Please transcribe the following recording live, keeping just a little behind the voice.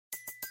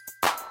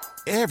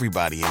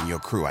Everybody in your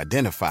crew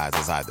identifies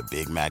as either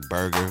Big Mac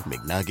Burger,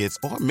 McNuggets,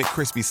 or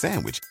McCrispy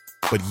Sandwich.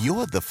 But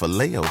you're the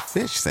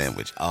Filet-O-Fish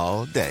Sandwich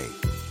all day.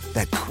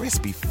 That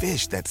crispy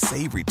fish, that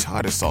savory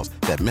tartar sauce,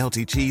 that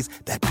melty cheese,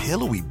 that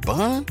pillowy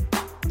bun.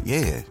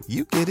 Yeah,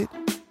 you get it.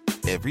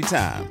 Every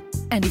time.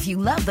 And if you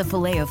love the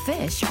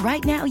Filet-O-Fish,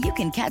 right now you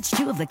can catch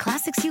 2 of the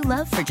classics you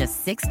love for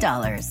just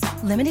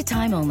 $6. Limited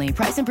time only.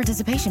 Price and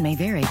participation may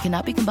vary.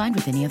 Cannot be combined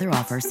with any other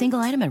offer. Single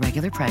item at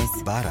regular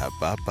price.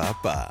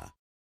 Ba-da-ba-ba-ba.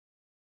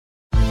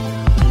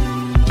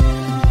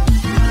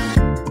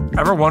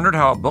 Ever wondered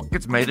how a book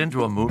gets made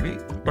into a movie?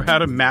 Or how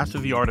to master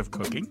the art of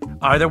cooking?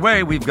 Either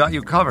way, we've got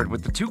you covered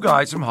with the Two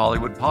Guys from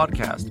Hollywood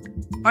podcast.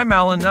 I'm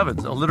Alan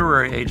Nevins, a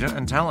literary agent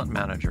and talent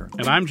manager.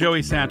 And I'm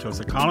Joey Santos,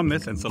 a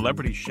columnist and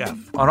celebrity chef.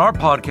 On our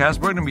podcast,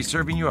 we're going to be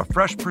serving you a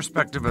fresh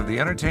perspective of the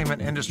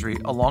entertainment industry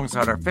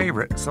alongside our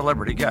favorite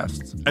celebrity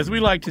guests. As we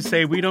like to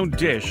say, we don't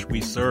dish,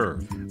 we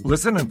serve.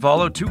 Listen and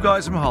follow Two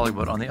Guys from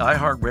Hollywood on the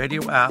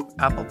iHeartRadio app,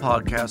 Apple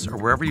Podcasts, or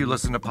wherever you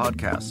listen to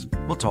podcasts.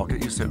 We'll talk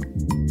at you soon.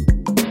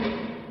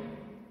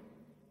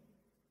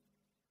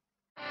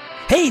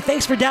 Hey,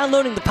 thanks for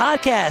downloading the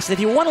podcast.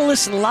 If you want to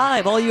listen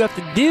live, all you have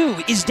to do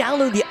is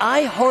download the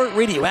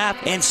iHeartRadio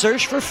app and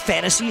search for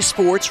Fantasy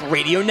Sports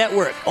Radio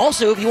Network.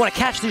 Also, if you want to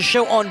catch this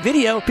show on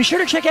video, be sure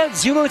to check out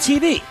Zumo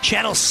TV,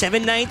 channel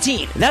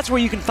 719. That's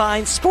where you can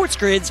find Sports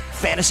Grid's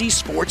Fantasy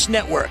Sports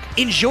Network.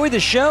 Enjoy the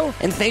show,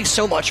 and thanks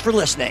so much for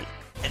listening.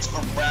 It's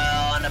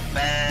Pharrell on the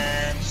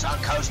bench, on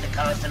coast to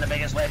coast in the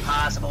biggest way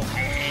possible,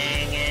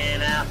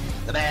 hanging out.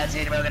 The bad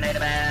seed, broken, the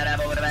bad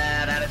apple with a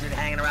bad attitude,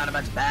 hanging around a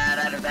bunch of bad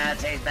attitude, bad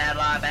taste, bad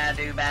lie, bad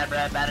do, bad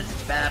breath, bad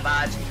attitude, bad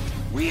vibes.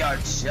 We are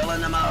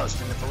chilling the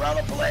most in the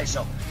Pharrell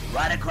Palatial,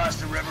 right across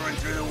the river and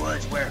through the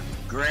woods where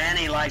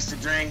Granny likes to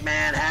drink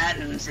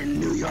Manhattans in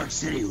New York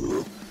City.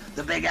 Ooh.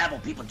 The Big Apple,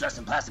 people dressed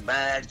in plastic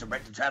bags to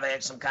break the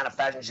traffic, some kind of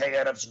fashion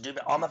shakeout up. Should do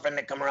all my friends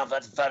that come around,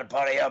 let's fight a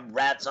party up.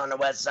 Rats on the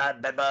west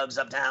side, bedbugs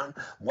uptown.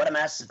 What a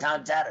mess, the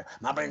town tatter.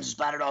 My brains are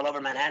splattered all over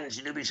Manhattan.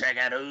 Should do be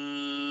shakeout.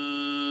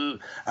 Ooh.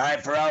 All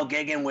right, Pharrell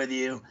gigging with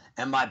you.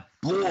 And my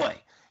boy,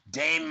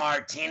 Dane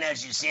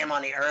Martinez, you see him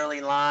on the early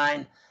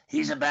line.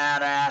 He's a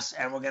badass,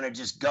 and we're going to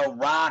just go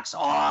rocks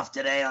off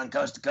today on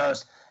Coast to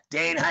Coast.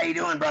 Dane, how you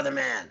doing, brother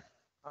man?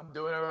 I'm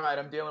doing all right.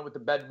 I'm dealing with the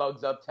bed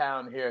bugs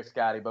uptown here,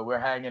 Scotty, but we're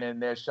hanging in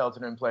there,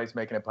 sheltering in place,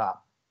 making it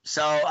pop.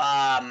 So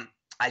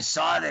I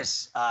saw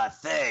this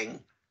thing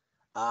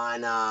on,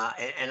 and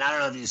I don't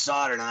know if you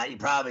saw it or not. You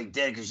probably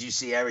did because you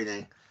see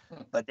everything.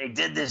 But they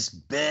did this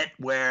bit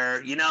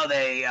where, you know,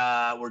 they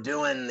were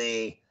doing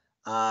the,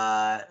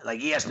 like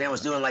ESPN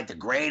was doing like the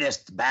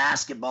greatest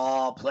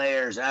basketball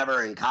players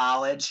ever in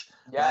college,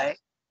 Yes. right?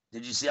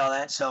 Did you see all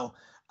that? So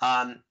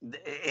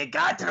it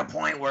got to the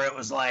point where it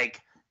was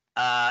like,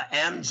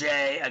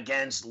 MJ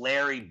against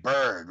Larry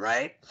Bird,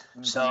 right?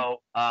 Mm-hmm.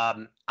 So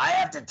I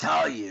have to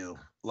tell you,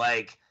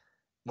 like,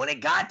 when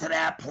it got to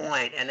that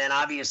point, and then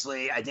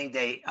obviously I think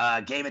they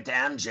gave it to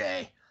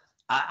MJ,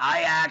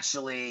 I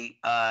actually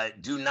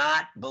do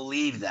not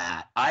believe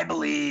that. I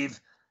believe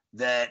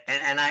that,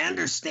 and I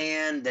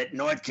understand that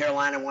North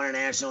Carolina won a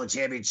national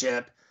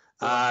championship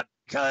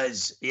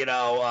because, you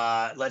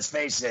know, let's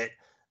face it,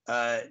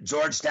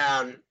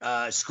 Georgetown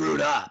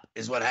screwed up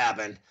is what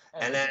happened.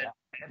 And then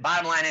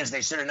bottom line is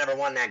they should have never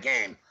won that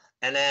game.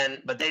 And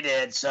then, but they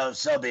did, so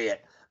be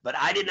it. But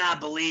I did not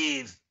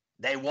believe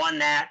they won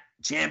that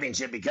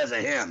championship because of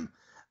him.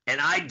 And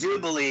I do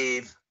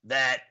believe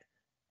that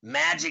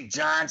Magic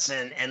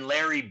Johnson and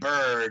Larry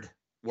Bird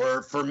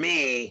were, for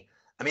me,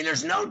 I mean,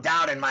 there's no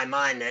doubt in my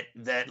mind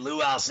that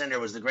Lou Alcindor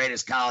was the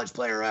greatest college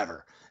player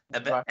ever.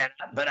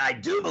 But I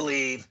do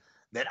believe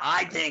that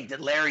I think that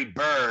Larry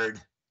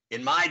Bird,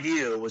 in my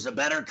view, was a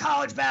better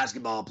college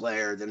basketball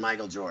player than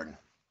Michael Jordan.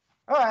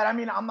 All right. I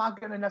mean, I'm not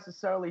going to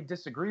necessarily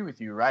disagree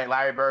with you, right?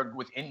 Larry Bird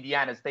with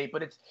Indiana State,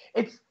 but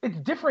it's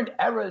different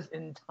eras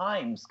in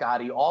time,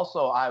 Scotty.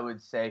 Also, I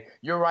would say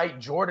you're right.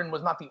 Jordan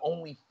was not the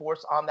only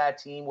force on that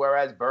team,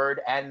 whereas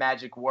Bird and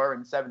Magic were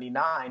in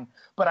 '79.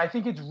 But I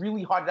think it's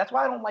really hard. That's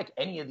why I don't like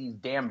any of these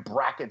damn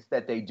brackets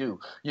that they do,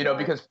 you know,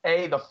 because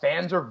the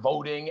fans are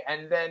voting,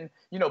 and then,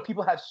 you know,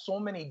 people have so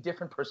many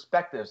different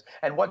perspectives.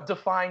 And what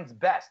defines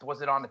best?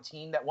 Was it on a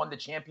team that won the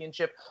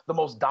championship, the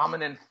most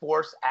dominant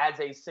force as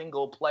a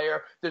single player?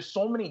 There's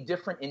so many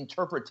different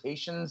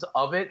interpretations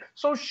of it.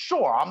 So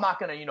sure, I'm not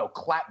going to, you know,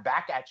 clap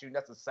back at you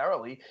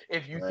necessarily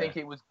if you think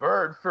it was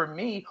Bird. For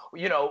me,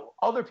 you know,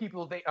 other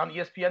people on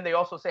ESPN, they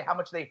also say how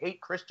much they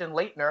hate Christian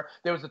Laettner.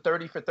 There was a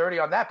 30 for 30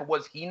 on that, but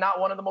was he not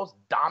one of the most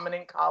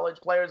dominant college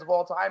players of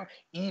all time,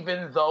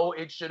 even though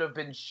it should have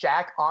been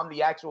Shaq on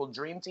the actual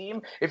dream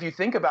team? If you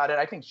think about it,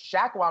 I think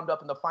Shaq wound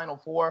up in the Final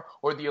Four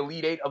or the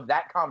Elite Eight of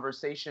that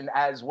conversation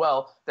as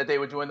well, that they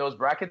were doing those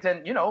brackets.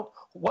 And, you know,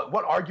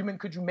 what argument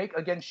could you make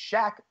against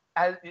Shaq,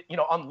 as you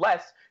know,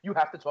 unless you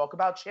have to talk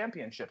about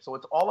championships? So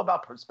it's all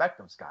about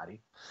perspective,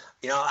 Scotty.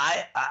 You know,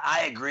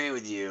 I agree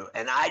with you,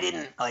 and I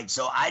didn't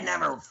so I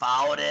never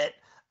followed it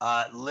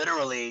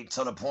literally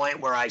to the point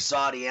where I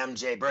saw the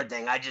MJ Bird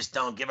thing. I just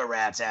don't give a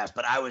rat's ass.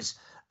 But I was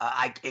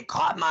it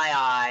caught my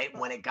eye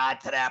when it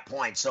got to that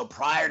point. So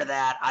prior to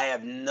that, I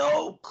have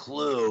no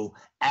clue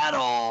at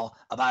all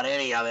about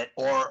any of it,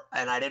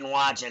 and I didn't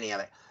watch any of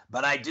it.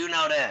 But I do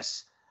know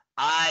this.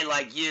 I,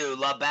 like you,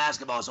 love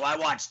basketball, so I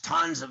watched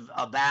tons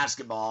of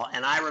basketball,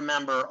 and I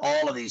remember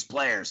all of these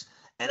players.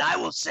 And I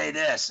will say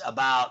this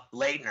about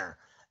Laettner.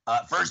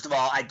 First of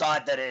all, I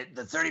thought that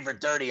the 30 for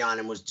 30 on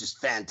him was just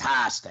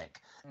fantastic.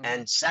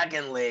 And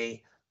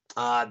secondly,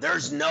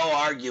 there's no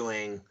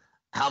arguing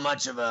how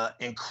much of an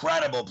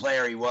incredible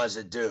player he was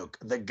at Duke.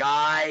 The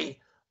guy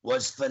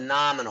was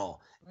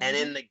phenomenal. And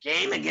in the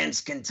game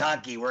against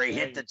Kentucky, where he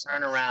hit the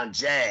turnaround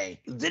Jay,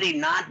 did he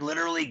not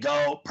literally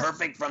go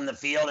perfect from the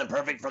field and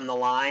perfect from the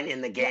line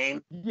in the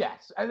game?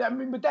 Yes. I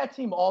mean, but that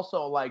team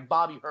also, like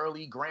Bobby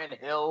Hurley, Grant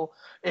Hill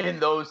in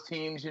those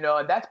teams, and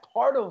that's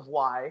part of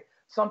why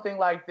something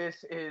like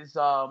this is,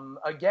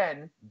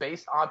 again,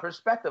 based on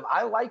perspective.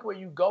 I like where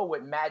you go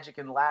with Magic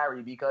and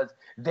Larry because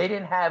they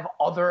didn't have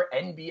other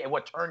NBA,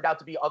 what turned out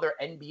to be other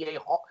NBA,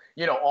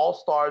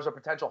 all-stars or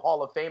potential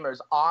Hall of Famers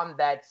on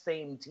that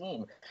same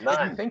team.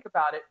 None. If you think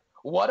about it,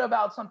 what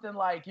about something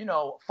like,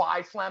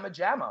 Phi Slamma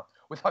Jamma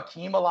with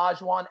Hakeem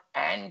Olajuwon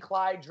and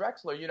Clyde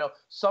Drexler?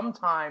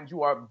 Sometimes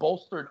you are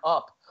bolstered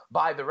up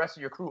by the rest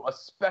of your crew,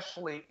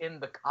 especially in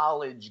the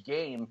college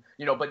game,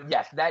 but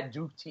yes, that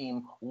Duke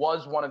team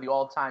was one of the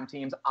all-time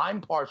teams.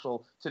 I'm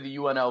partial to the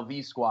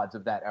UNLV squads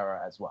of that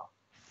era as well.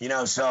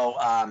 So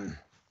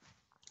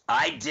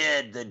I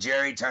did the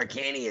Jerry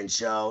Tarkanian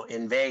show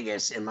in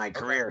Vegas in my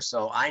career.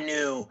 So I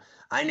knew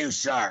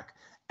Shark,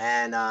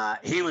 and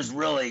he was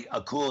really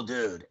a cool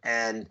dude.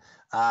 And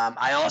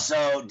I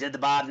also did the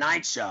Bob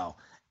Knight show,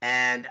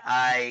 and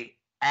I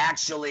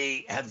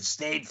actually have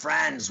stayed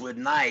friends with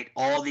Knight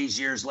all these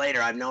years later.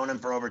 I've known him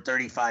for over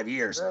 35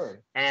 years. Really?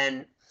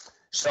 And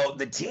so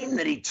the team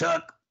that he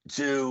took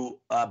to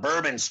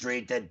Bourbon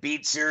Street that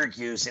beat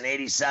Syracuse in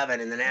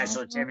 '87 in the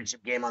national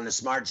championship game on the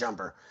Smart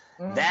Jumper,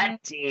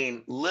 that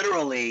team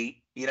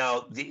literally,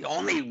 the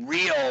only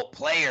real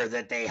player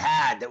that they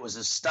had that was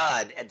a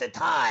stud at the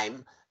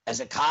time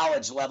as a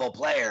college level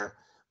player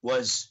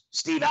was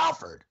Steve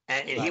Alford.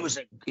 And he was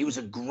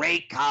a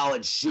great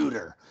college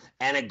shooter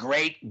and a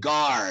great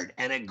guard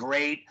and a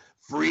great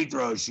free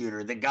throw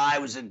shooter. The guy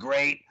was a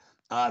great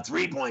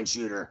three-point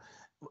shooter.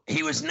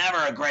 He was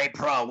never a great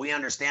pro. We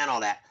understand all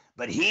that.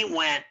 But he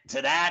went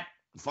to that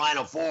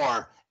Final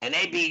Four, and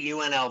they beat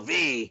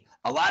UNLV.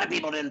 A lot of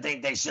people didn't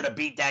think they should have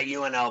beat that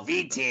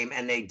UNLV team,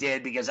 and they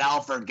did because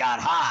Alford got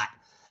hot.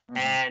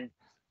 And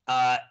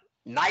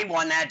Knight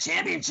won that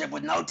championship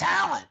with no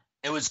talent.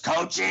 It was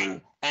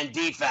coaching and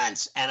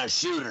defense and a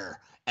shooter,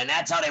 and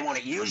that's how they won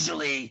it.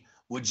 Usually,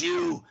 would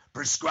you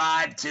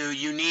prescribe to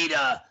you need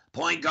a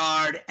point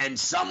guard and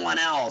someone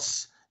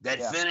else that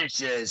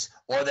finishes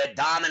or that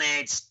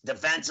dominates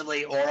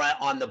defensively or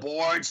on the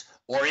boards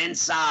or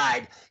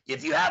inside?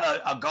 If you have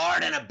a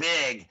guard and a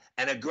big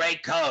and a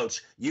great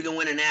coach, you can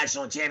win a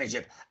national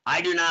championship.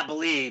 I do not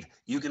believe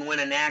you can win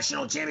a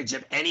national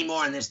championship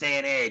anymore in this day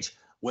and age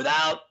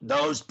without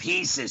those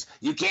pieces.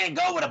 You can't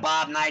go with a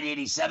Bob Knight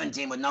 87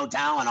 team with no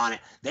talent on it.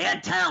 They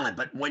had talent,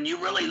 but when you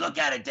really look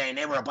at it, Dane,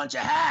 they were a bunch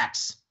of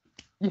hacks.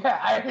 Yeah,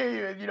 I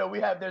hear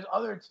you. There's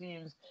other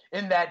teams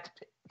in that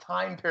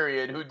time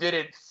period who did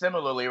it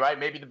similarly, right?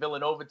 Maybe the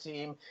Villanova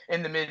team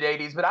in the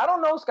mid-'80s. But I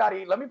don't know,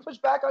 Scotty. Let me push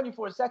back on you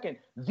for a second.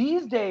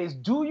 These days,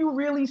 do you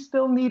really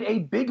still need a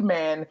big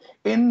man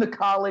in the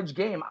college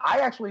game? I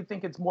actually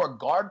think it's more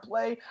guard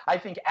play. I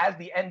think as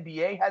the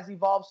NBA has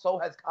evolved, so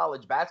has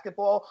college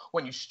basketball.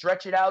 When you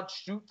stretch it out,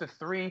 shoot the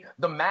three,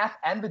 the math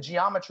and the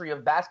geometry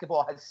of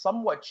basketball has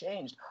somewhat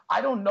changed.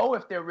 I don't know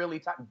if they're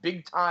really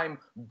big-time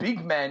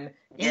big men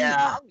in the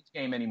college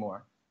game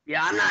anymore.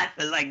 Yeah, I'm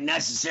not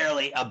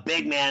necessarily a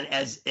big man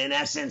as in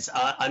essence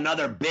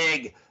another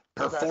big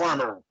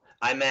performer.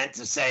 I meant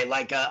to say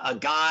like a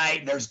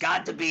guy. There's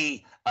got to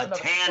be a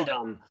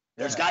tandem.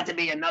 There's got to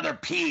be another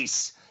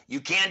piece.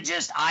 You can't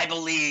just, I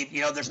believe,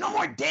 there's no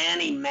more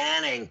Danny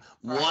Manning.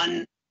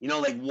 One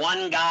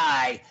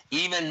guy,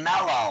 even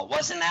Melo.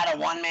 Wasn't that a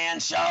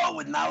one-man show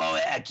with Melo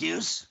at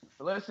Cuse?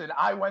 Listen,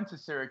 I went to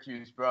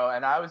Syracuse, bro,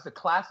 and I was the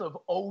class of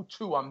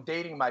 02. I'm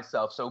dating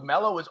myself. So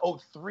Melo was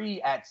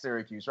 03 at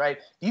Syracuse, right?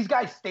 These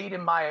guys stayed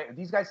in my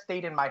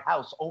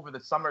house over the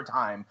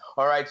summertime.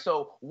 All right.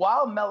 So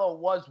while Melo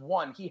was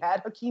one, he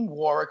had Hakeem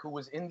Warwick, who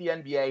was in the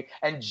NBA,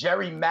 and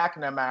Jerry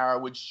McNamara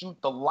would shoot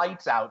the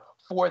lights out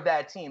for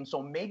that team.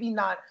 So maybe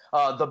not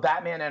the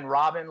Batman and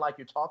Robin like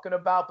you're talking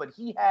about, but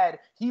he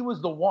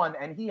was the one,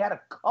 and he had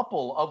a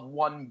couple of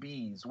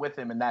 1Bs with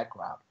him in that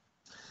crowd.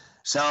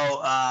 So,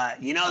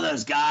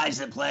 those guys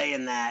that play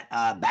in that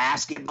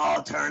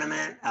basketball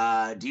tournament,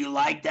 do you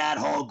like that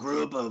whole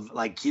group of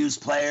like Cuse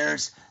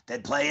players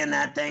that play in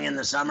that thing in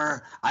the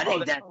summer? I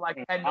think that's like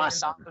 $10 million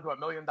or $1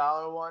 million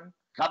one.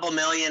 Couple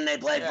million they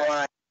play for.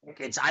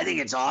 I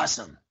think it's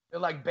awesome. They're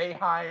like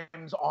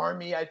Boeheim's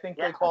Army, I think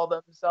they call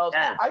themselves.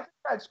 Yeah. I think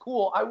that's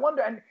cool. I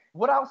wonder, and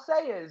what I'll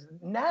say is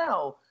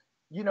now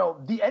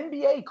the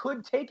NBA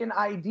could take an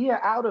idea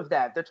out of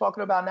that. They're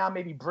talking about now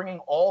maybe bringing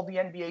all the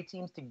NBA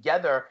teams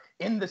together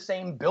in the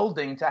same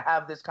building to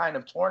have this kind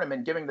of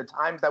tournament, given the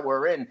times that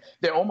we're in.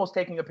 They're almost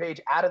taking a page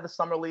out of the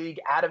Summer League,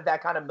 out of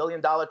that kind of $1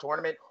 million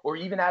tournament, or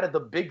even out of the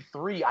Big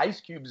Three,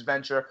 Ice Cube's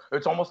venture.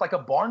 It's almost like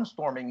a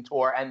barnstorming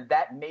tour, and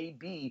that may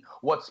be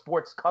what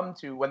sports come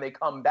to when they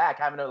come back,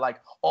 having to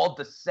like all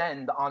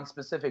descend on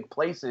specific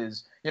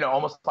places,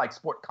 almost like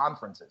sport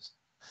conferences.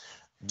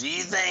 Do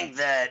you think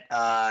that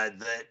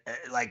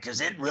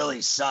because it really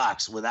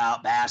sucks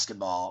without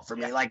basketball for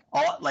me,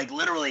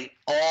 literally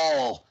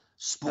all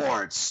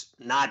sports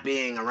not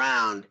being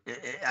around.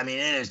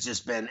 It has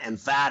just been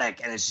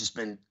emphatic, and it's just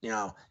been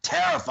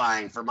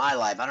terrifying for my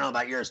life. I don't know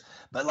about yours,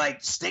 but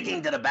like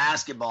sticking to the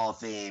basketball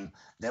theme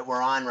that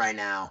we're on right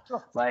now,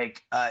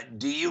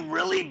 do you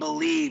really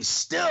believe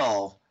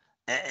still,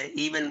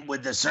 even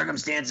with the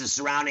circumstances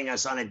surrounding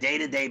us on a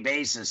day-to-day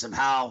basis, of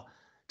how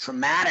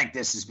traumatic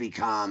this has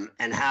become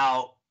and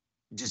how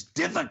just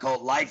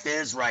difficult life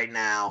is right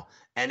now,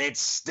 and it's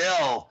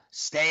still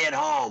stay at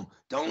home,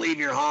 don't leave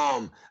your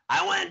home?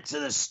 I went to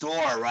the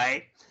store,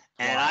 right?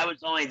 And I was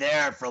only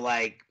there for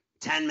like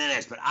 10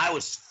 minutes, but I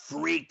was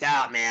freaked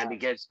out, man,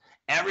 because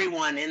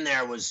everyone in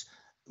there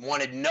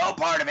wanted no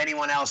part of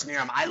anyone else near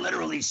them. I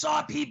literally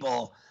saw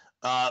people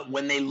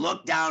when they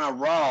look down a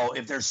row,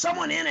 if there's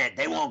someone in it,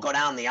 they won't go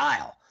down the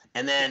aisle.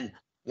 And then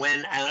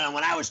when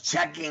I was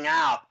checking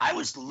out, I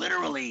was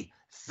literally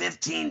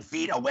 15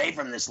 feet away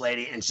from this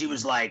lady, and she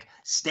was like,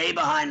 stay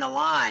behind the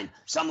line.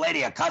 Some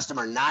lady, a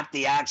customer, not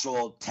the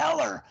actual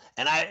teller.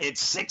 And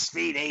it's 6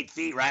 feet, 8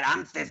 feet, right?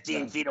 I'm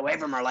 15 feet away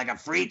from her like a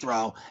free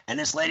throw. And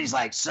this lady's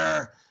like,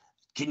 sir,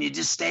 can you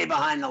just stay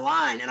behind the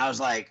line? And I was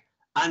like,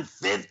 I'm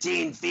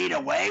 15 feet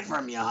away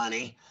from you,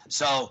 honey.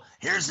 So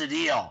here's the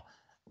deal.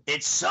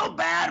 It's so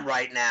bad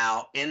right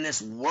now in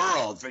this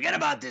world. Forget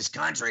about this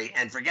country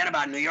and forget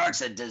about New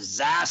York's a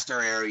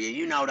disaster area.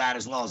 You know that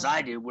as well as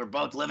I do. We're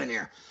both living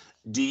here.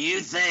 Do you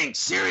think,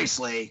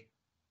 seriously,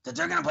 that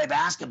they're going to play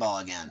basketball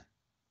again?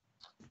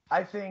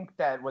 I think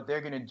that what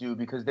they're going to do,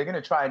 because they're going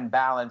to try and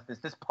balance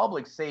this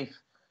public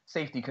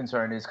safety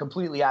concern is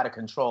completely out of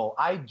control.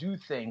 I do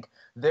think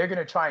they're going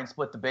to try and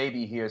split the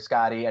baby here,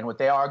 Scotty. And what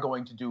they are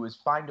going to do is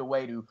find a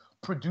way to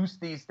produce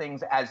these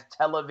things as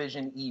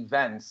television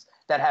events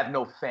that have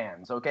no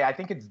fans. Okay, I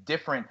think it's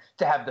different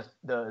to have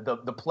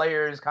the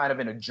players kind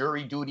of in a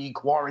jury duty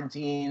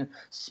quarantine,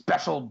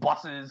 special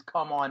buses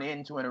come on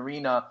into an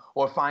arena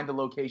or find a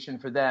location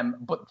for them,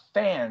 but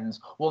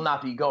fans will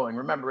not be going.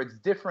 Remember, it's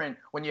different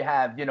when you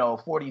have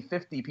 40,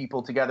 50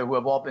 people together who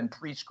have all been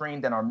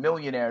pre-screened and are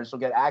millionaires, so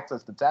get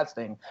access to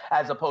testing,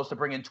 as opposed to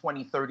bringing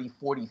 20, 30,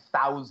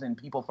 40,000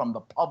 people from the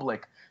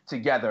public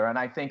together. And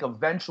I think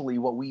eventually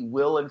what we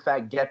will in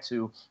fact get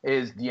to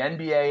is the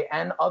NBA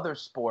and other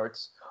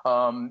sports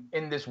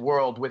in this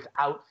world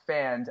without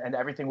fans, and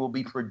everything will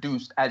be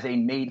produced as a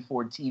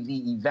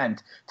made-for-TV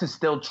event to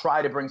still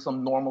try to bring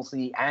some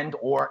normalcy and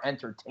or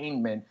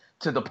entertainment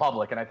to the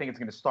public. And I think it's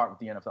going to start with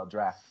the NFL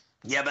draft.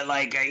 Yeah, but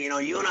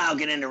you and I will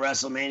get into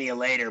WrestleMania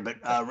later, but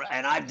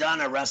and I've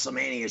done a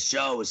WrestleMania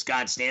show with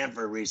Scott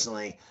Stanford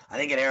recently. I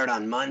think it aired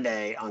on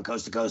Monday on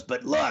Coast to Coast.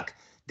 But look,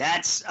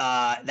 that's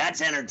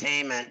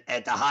entertainment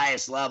at the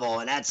highest level,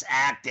 and that's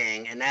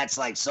acting, and that's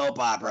like soap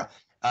opera.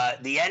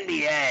 The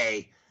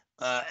NBA,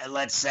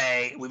 let's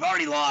say, we've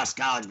already lost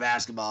college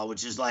basketball,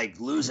 which is like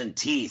losing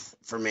teeth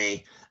for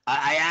me.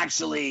 I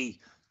actually,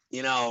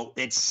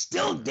 it's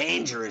still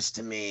dangerous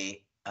to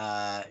me,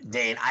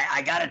 Dane.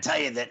 I got to tell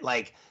you that,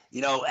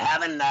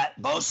 having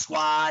both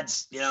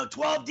squads,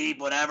 12 deep,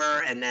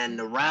 whatever, and then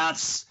the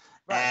refs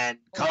and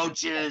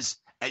coaches,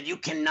 and you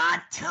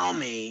cannot tell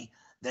me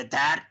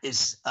that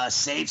is a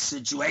safe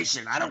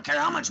situation. I don't care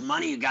how much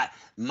money you got.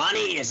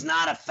 Money is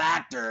not a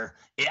factor.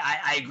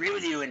 I agree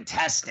with you in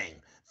testing.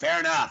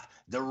 Fair enough.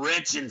 The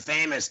rich and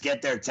famous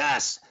get their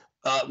tests.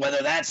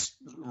 Whether that's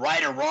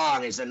right or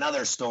wrong is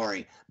another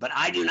story. But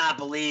I do not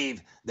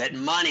believe that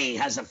money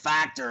has a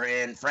factor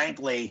in,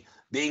 frankly,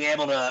 being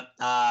able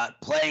to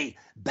play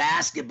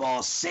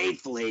basketball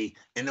safely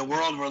in the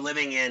world we're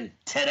living in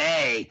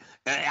today.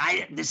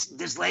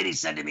 This lady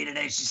said to me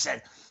today, she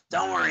said,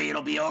 don't worry,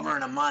 it'll be over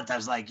in a month. I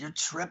was like, you're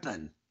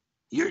tripping.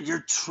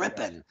 You're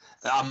tripping.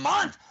 A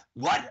month.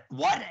 What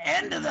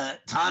end of the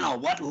tunnel?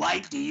 What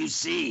light do you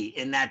see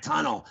in that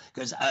tunnel?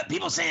 Because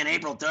people saying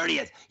April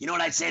 30th. You know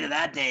what I'd say to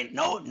that, Dane?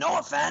 No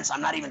offense.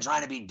 I'm not even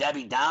trying to be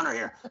Debbie Downer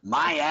here.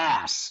 My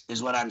ass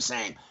is what I'm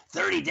saying.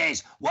 30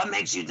 days. What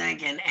makes you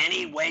think in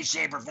any way,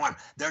 shape, or form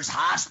there's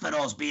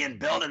hospitals being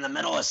built in the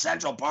middle of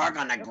Central Park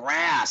on the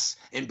grass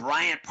in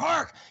Bryant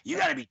Park? You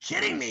got to be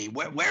kidding me.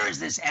 Where is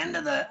this end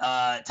of the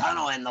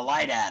tunnel and the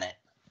light at it?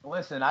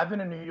 Listen, I've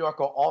been a New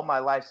Yorker all my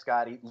life,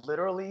 Scotty.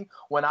 Literally,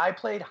 when I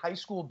played high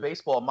school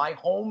baseball, my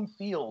home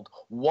field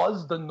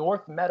was the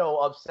North Meadow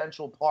of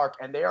Central Park,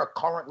 and they are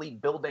currently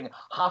building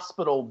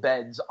hospital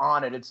beds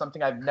on it. It's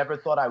something I've never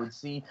thought I would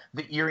see,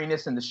 the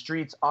eeriness in the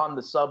streets, on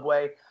the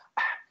subway.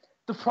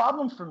 The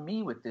problem for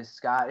me with this,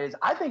 Scott, is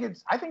I think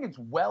it's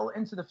well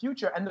into the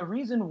future. And the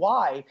reason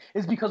why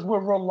is because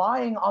we're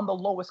relying on the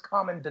lowest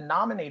common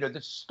denominator,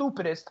 the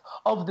stupidest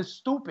of the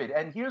stupid.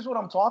 And here's what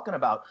I'm talking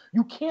about.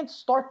 You can't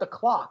start the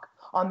clock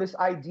on this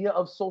idea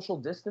of social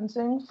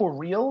distancing for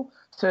real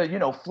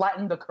to,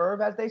 flatten the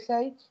curve, as they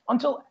say,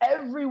 until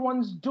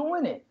everyone's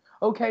doing it.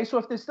 Okay, so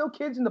if there's still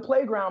kids in the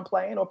playground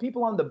playing, or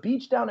people on the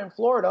beach down in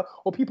Florida,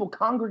 or people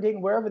congregating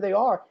wherever they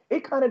are,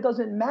 it kind of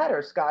doesn't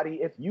matter, Scotty,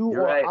 if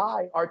you're right.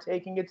 I are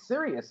taking it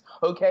serious.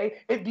 Okay,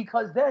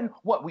 because then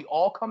we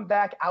all come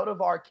back out of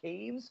our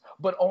caves,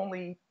 but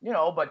only,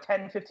 but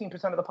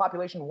 10-15% of the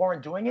population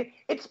weren't doing it.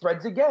 It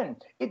spreads again.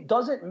 It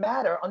doesn't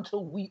matter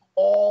until we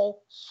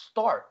all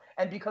start.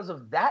 And because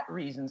of that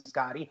reason,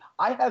 Scotty,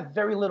 I have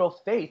very little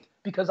faith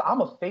because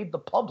I'm a fade the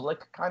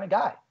public kind of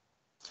guy.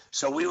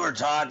 So we were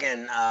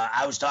talking,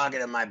 I was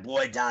talking to my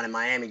boy down in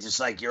Miami, just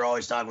like you're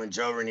always talking with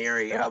Joe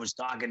Ranieri. Yeah. I was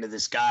talking to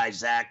this guy,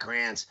 Zach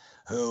Krantz,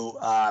 who,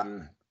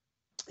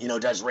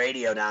 does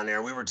radio down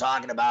there. We were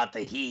talking about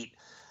the Heat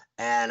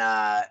and,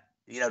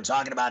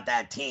 talking about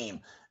that team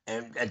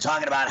and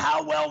talking about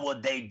how well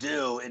would they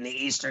do in the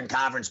Eastern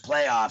Conference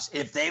playoffs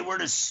if they were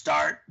to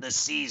start the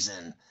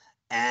season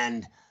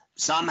and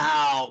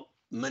somehow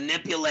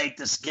manipulate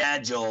the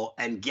schedule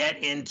and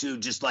get into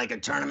just like a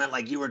tournament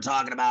like you were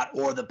talking about,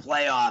 or the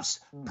playoffs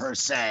per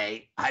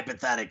se,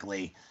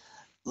 hypothetically.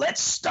 Let's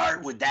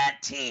start with that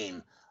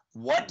team.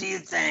 What do you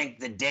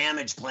think the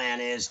damage plan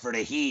is for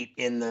the Heat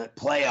in the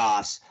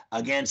playoffs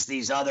against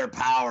these other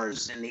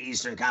powers in the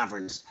Eastern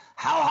Conference?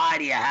 How high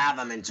do you have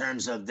them in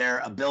terms of their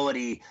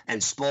ability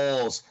and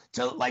Spoels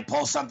to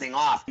pull something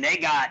off? And they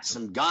got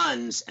some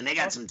guns and they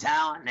got some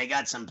talent and they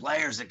got some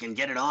players that can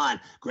get it on.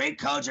 Great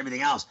coach,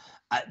 everything else.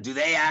 Do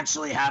they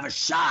actually have a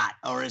shot,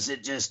 or is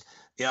it just,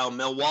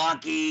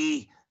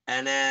 Milwaukee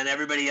and then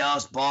everybody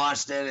else,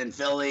 Boston and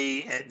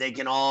Philly, they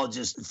can all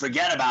just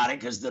forget about it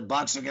because the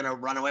Bucks are going to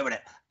run away with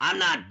it? I'm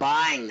not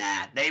buying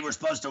that. They were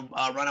supposed to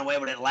run away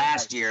with it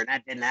last year, and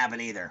that didn't happen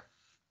either.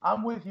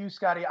 I'm with you,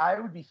 Scotty. I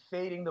would be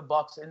fading the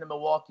Bucks in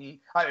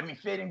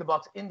fading the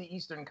Bucks in the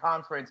Eastern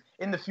Conference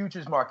in the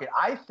futures market.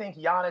 I think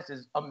Giannis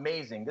is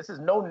amazing. This is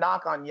no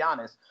knock on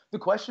Giannis. The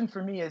question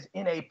for me is,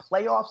 in a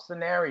playoff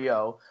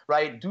scenario,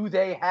 right, do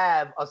they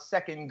have a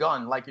second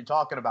gun like you're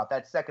talking about,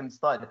 that second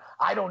stud?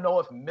 I don't know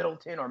if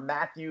Middleton or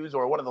Matthews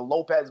or one of the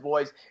Lopez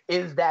boys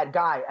is that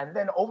guy. And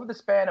then over the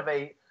span of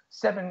a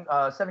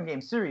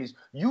seven-game series,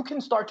 you can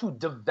start to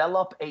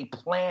develop a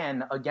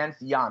plan against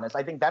Giannis.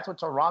 I think that's what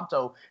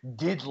Toronto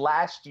did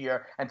last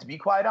year. And to be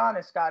quite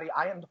honest, Scotty,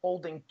 I am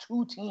holding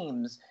two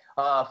teams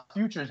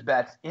futures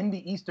bets in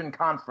the Eastern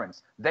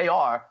Conference. They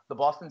are the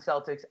Boston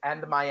Celtics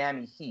and the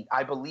Miami Heat.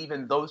 I believe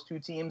in those two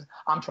teams.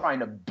 I'm trying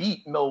to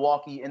beat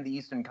Milwaukee in the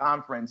Eastern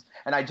Conference,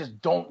 and I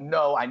just don't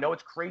know. I know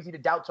it's crazy to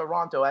doubt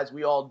Toronto, as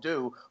we all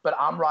do, but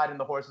I'm riding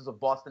the horses of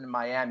Boston and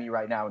Miami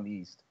right now in the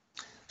East.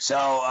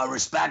 So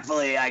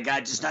respectfully, I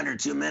got just under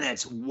 2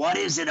 minutes. What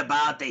is it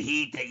about the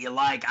Heat that you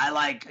like? I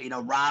like,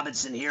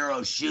 Robinson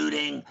Hero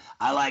shooting.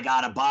 I like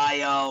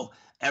Adebayo.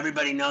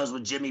 Everybody knows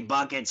what Jimmy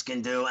Buckets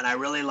can do, and I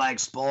really like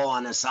Spo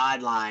on the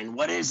sideline.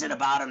 What is it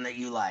about him that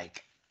you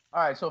like?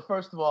 All right, so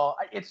first of all,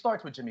 it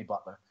starts with Jimmy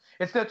Butler.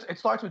 It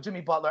starts with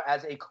Jimmy Butler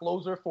as a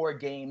closer for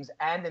games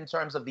and in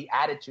terms of the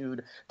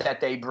attitude that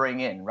they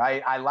bring in,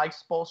 right? I like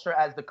Spoelstra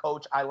as the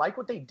coach. I like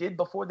what they did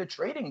before the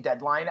trading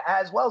deadline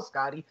as well,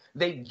 Scotty.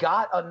 They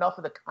got enough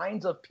of the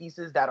kinds of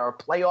pieces that are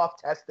playoff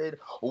tested,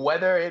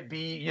 whether it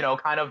be,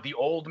 kind of the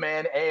old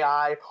man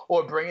AI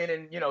or bringing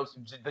in,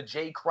 the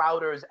Jay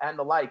Crowders and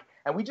the like.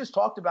 And we just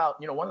talked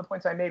about, one of the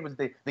points I made was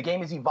the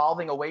game is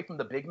evolving away from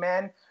the big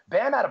man.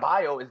 Bam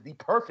Adebayo is the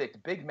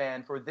perfect big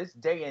man for this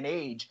day and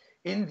age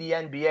in the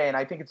NBA, and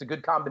I think it's a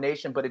good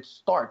combination, but it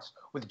starts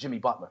with Jimmy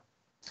Butler.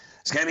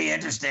 It's going to be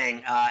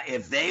interesting.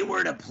 If they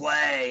were to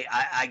play,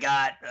 I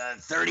got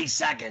 30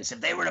 seconds.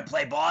 If they were to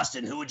play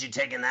Boston, who would you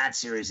take in that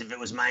series if it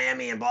was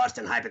Miami and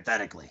Boston,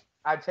 hypothetically?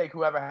 I'd take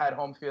whoever had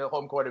home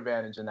court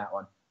advantage in that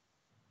one.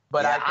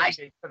 But yeah,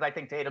 I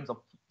think Tatum's a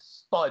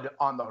stud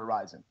on the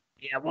horizon.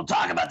 Yeah, we'll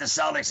talk about the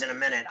Celtics in a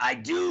minute. I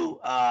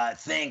do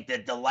think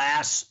that the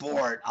last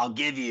sport I'll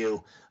give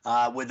you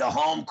with the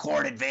home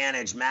court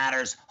advantage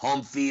matters.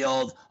 Home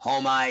field,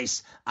 home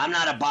ice. I'm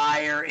not a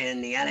buyer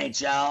in the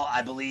NHL.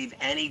 I believe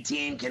any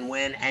team can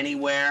win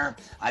anywhere.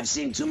 I've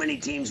seen too many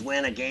teams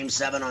win a Game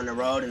 7 on the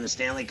road in the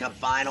Stanley Cup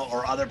Final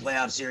or other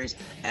playoff series,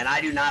 and I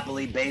do not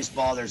believe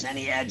baseball there's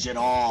any edge at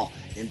all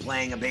in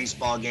playing a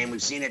baseball game.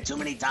 We've seen it too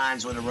many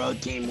times when a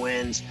road team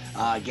wins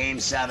Game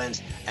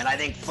 7s, and I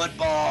think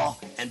football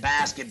and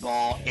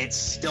basketball, it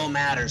still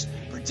matters,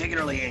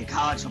 particularly in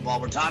college football.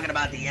 We're talking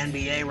about the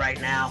NBA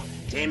right now.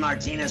 Dane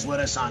Martinez with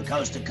us on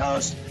Coast to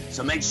Coast,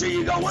 so make sure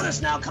you go with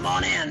us now. Come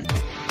on in.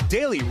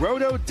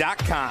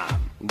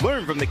 DailyRoto.com.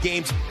 Learn from the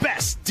game's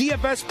best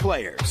DFS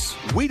players.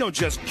 We don't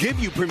just give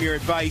you premier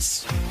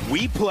advice,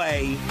 we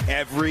play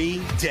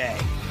every day.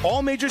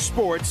 all major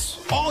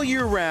sports, all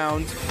year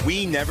round,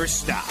 we never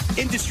stop.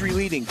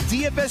 Industry-leading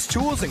DFS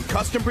tools and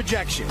custom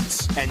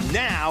projections. And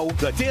now,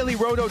 the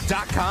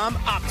DailyRoto.com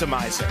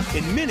Optimizer.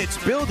 In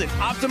minutes, build and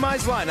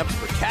optimize lineups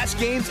for cash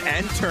games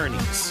and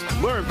tourneys.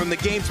 Learn from the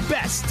game's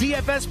best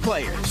DFS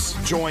players.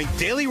 Join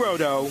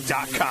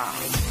DailyRoto.com.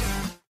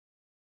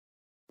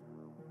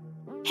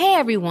 Hey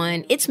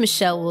everyone, it's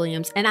Michelle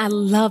Williams, and I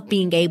love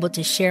being able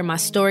to share my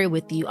story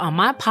with you on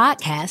my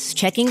podcast,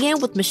 Checking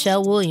In with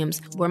Michelle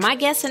Williams, where my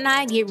guests and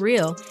I get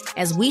real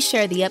as we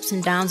share the ups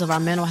and downs of our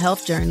mental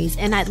health journeys,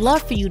 and I'd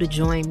love for you to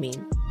join me.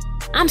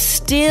 I'm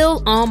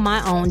still on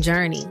my own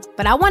journey,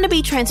 but I want to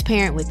be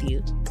transparent with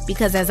you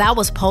because as I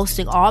was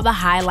posting all the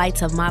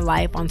highlights of my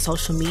life on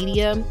social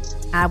media,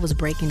 I was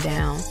breaking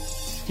down.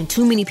 And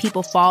too many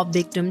people fall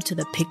victim to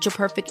the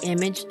picture-perfect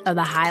image of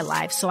the high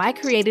life, so I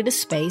created a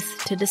space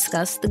to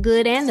discuss the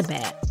good and the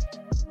bad.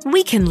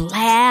 We can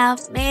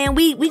laugh, man,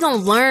 we gonna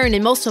learn,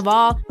 and most of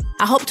all,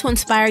 I hope to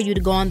inspire you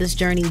to go on this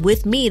journey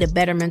with me to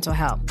better mental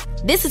health.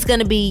 This is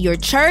gonna be your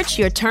church,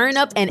 your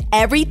turn-up, and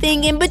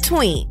everything in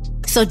between.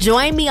 So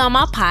join me on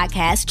my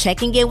podcast,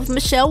 Checking In with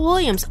Michelle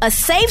Williams, a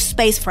safe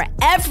space for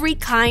every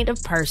kind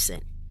of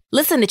person.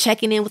 Listen to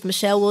Checking In with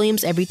Michelle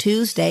Williams every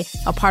Tuesday,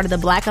 a part of the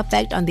Black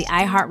Effect on the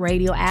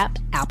iHeartRadio app,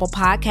 Apple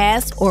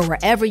Podcasts, or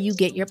wherever you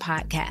get your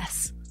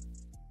podcasts.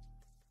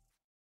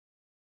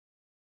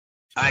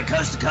 All right,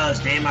 Coast to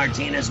Coast, Dave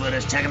Martinez with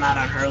us. Check him out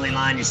on Early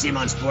Line. You see him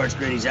on Sports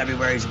Grid. He's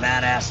everywhere. He's a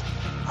badass.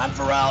 I'm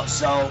Pharrell.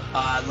 So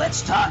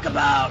let's talk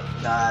about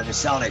the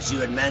Celtics.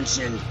 You had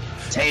mentioned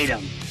Tatum.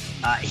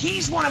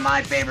 He's one of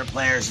my favorite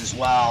players as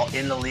well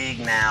in the league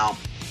now.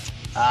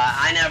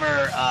 I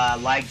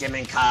never liked him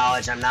in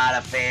college. I'm not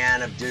a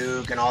fan of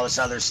Duke and all this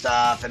other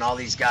stuff, and all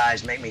these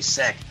guys make me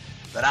sick.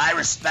 But I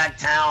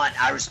respect talent.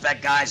 I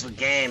respect guys with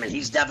game, and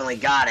he's definitely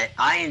got it.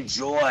 I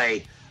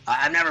enjoy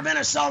I've never been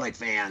a Celtic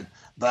fan,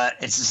 but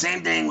it's the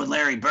same thing with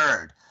Larry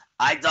Bird.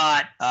 I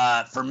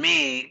thought, for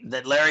me,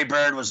 that Larry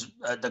Bird was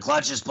the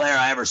clutchest player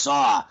I ever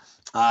saw.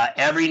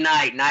 Every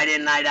night, night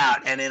in, night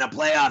out, and in a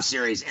playoff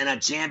series, in a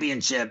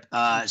championship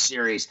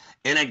series,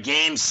 in a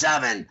game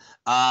 7,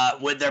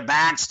 with their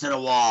backs to the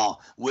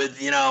wall, with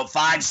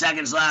 5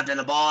 seconds left and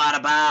the ball out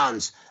of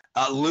bounds,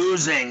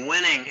 losing,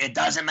 winning, it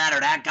doesn't matter.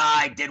 That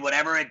guy did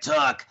whatever it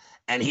took,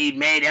 and he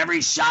made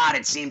every shot,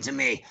 it seemed to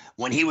me,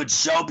 when he would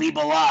show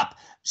people up,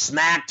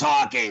 smack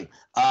talking,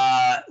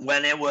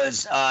 when it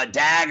was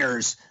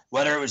daggers,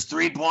 whether it was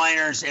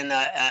 3-pointers in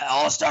the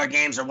All-Star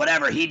games or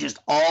whatever, he just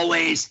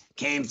always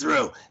came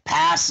through.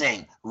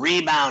 Passing,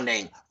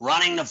 rebounding,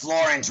 running the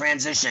floor in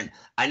transition.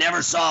 I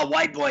never saw a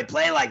white boy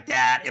play like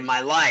that in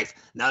my life.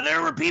 Now,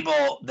 there were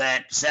people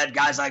that said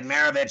guys like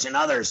Maravich and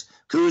others,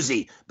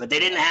 Kuzi, but they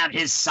didn't have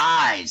his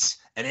size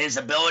and his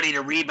ability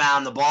to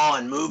rebound the ball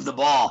and move the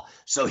ball.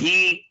 So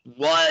he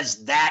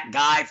was that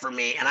guy for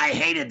me, and I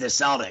hated the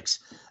Celtics.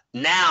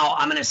 Now,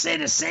 I'm going to say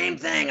the same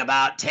thing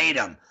about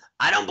Tatum.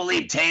 I don't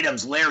believe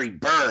Tatum's Larry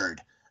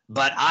Bird,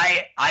 but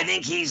I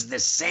think he's the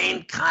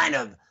same kind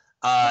of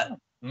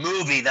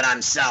movie that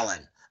I'm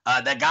selling.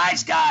 The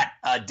guy's got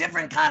a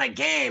different kind of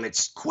game.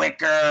 It's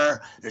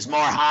quicker. There's more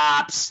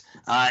hops.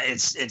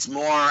 It's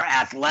more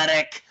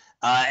athletic.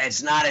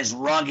 It's not as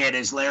rugged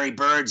as Larry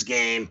Bird's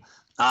game.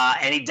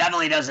 And he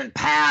definitely doesn't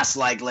pass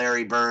like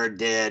Larry Bird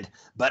did.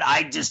 But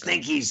I just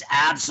think he's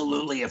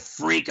absolutely a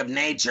freak of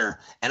nature.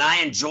 And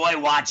I enjoy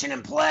watching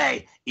him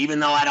play, even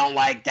though I don't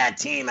like that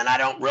team and I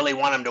don't really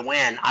want him to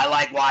win. I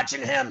like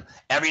watching him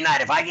every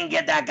night. If I can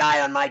get that guy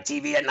on my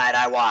TV at night,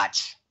 I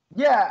watch.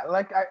 Yeah,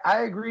 like I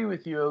agree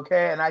with you,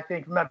 okay? And I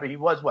think, remember, he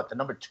was, the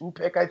number 2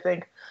 pick, I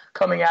think,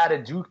 coming out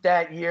of Duke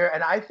that year.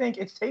 And I think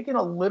it's taken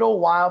a little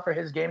while for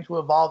his game to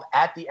evolve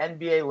at the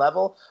NBA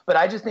level, but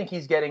I just think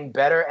he's getting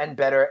better and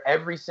better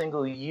every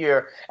single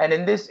year. And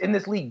in this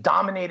league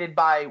dominated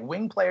by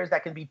wing players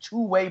that can be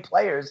two-way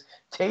players,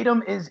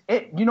 Tatum is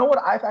it. You know what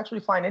I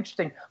actually find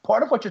interesting?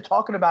 Part of what you're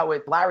talking about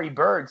with Larry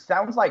Bird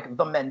sounds like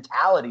the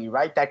mentality,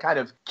 right? That kind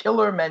of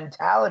killer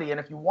mentality. And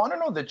if you want to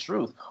know the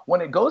truth,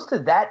 when it goes to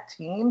that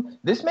team,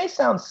 this may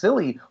sound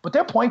silly, but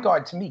their point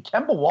guard, to me,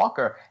 Kemba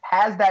Walker,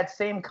 has that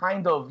same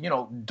kind of,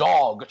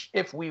 dog,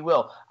 if we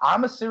will.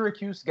 I'm a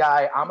Syracuse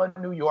guy. I'm a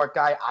New York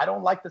guy. I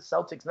don't like the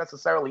Celtics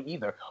necessarily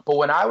either. But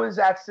when I was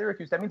at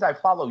Syracuse, that means I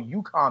follow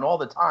UConn all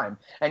the time.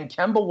 And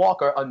Kemba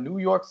Walker, a New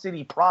York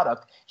City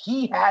product,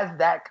 he has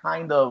that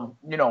kind of,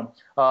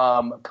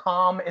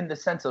 calm in the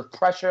sense of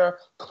pressure,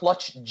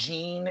 clutch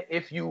gene,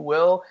 if you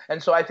will.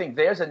 And so I think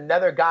there's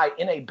another guy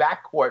in a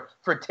backcourt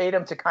for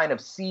Tatum to kind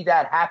of see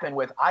that happen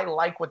with. I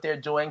like what they're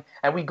doing.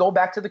 And we go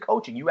back to the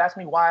coaching. You asked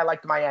me why I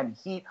like the Miami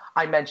Heat.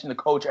 I mentioned the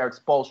coach, Eric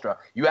Spoelstra.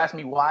 You asked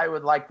me why I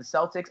would like the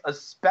Celtics,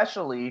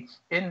 especially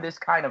in this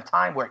kind of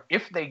time where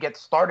if they get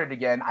started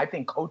again, I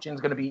think coaching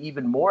is going to be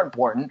even more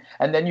important.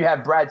 And then you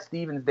have Brad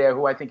Stevens there,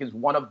 who I think is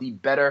one of the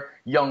better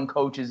young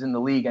coaches in the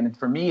league. And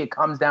for me, it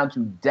comes down to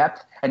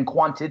depth and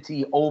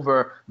quantity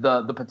over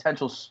the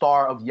potential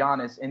star of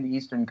Giannis in the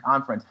Eastern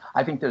Conference.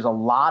 I think there's a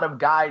lot of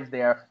guys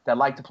there that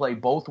like to play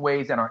both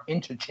ways and are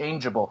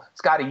interchangeable.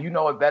 Scotty, you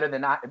know it better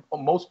than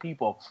most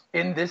people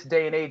in this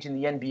day and age in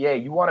the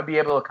NBA, you want to be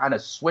able to kind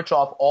of switch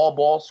off all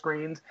ball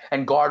screens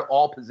and guard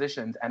all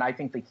positions. And I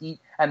think the Heat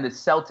and the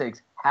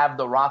Celtics have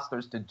the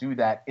rosters to do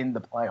that in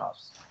the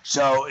playoffs.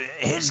 So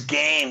his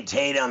game,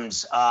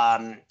 Tatum's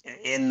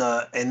in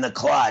the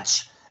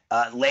clutch,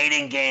 late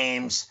in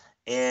games,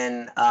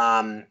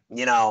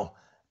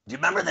 do you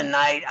remember the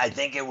night, I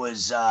think it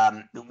was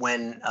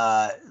when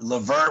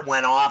LeVert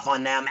went off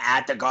on them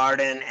at the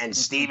Garden and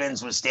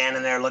Stevens was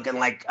standing there looking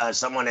like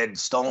someone had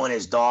stolen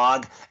his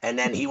dog, and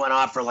then he went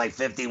off for like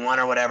 51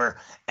 or whatever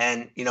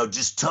and,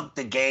 just took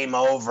the game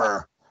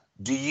over.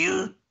 Do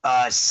you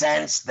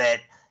sense that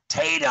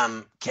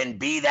Tatum can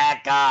be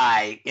that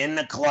guy in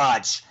the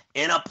clutch,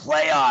 in a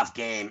playoff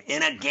game,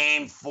 in a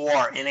game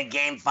 4, in a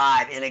game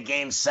 5, in a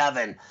game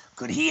 7?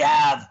 Could he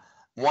have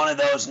one of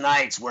those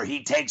nights where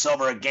he takes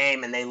over a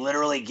game and they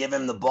literally give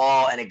him the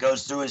ball and it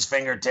goes through his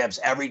fingertips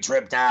every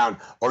trip down?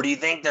 Or do you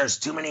think there's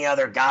too many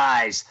other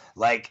guys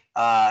like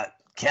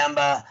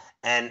Kemba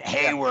and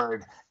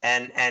Hayward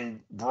and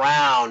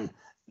Brown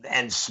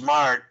and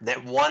Smart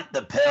that want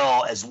the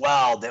pill as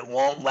well, that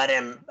won't let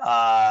him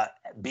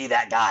be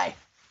that guy?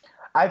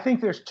 I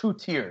think there's 2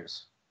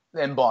 tiers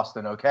in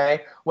Boston,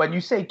 okay? When you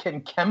say,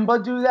 can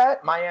Kemba do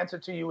that? My answer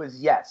to you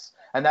is yes.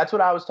 And that's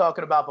what I was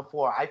talking about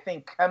before. I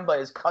think Kemba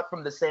is cut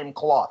from the same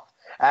cloth,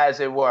 as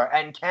it were,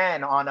 and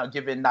can, on a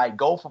given night,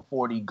 go for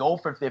 40, go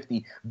for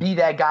 50, be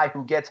that guy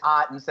who gets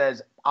hot and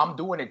says, I'm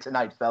doing it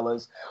tonight,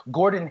 fellas.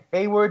 Gordon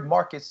Hayward,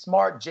 Marcus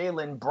Smart,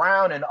 Jaylen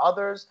Brown, and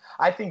others,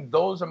 I think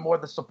those are more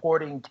the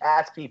supporting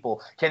cast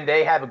people. Can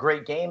they have a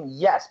great game?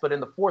 Yes, but in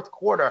the fourth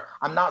quarter,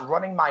 I'm not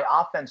running my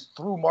offense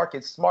through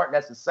Marcus Smart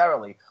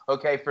necessarily.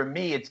 Okay, for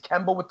me, it's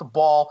Kemba with the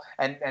ball,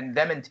 and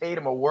them and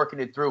Tatum are working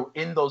it through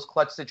in those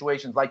clutch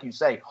situations, like you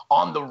say,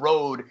 on the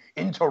road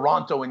in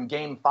Toronto in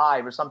Game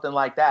 5 or something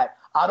like that.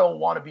 I don't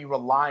want to be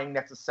relying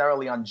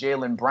necessarily on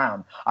Jaylen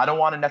Brown. I don't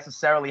want to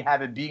necessarily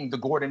have it being the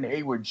Gordon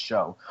Hayward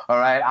show. All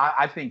right.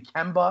 I think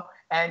Kemba,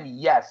 and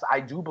yes, I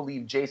do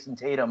believe Jason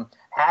Tatum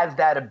has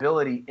that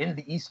ability in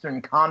the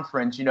Eastern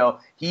Conference.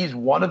 He's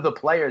one of the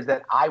players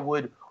that I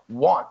would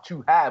want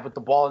to have with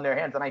the ball in their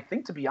hands. And I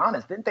think, to be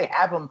honest, didn't they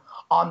have him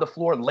on the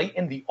floor late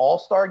in the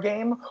All-Star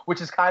game, which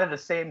is kind of the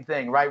same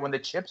thing, right? When the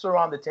chips are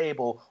on the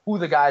table, who are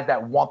the guys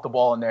that want the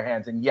ball in their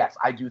hands? And yes,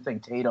 I do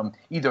think Tatum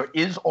either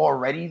is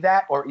already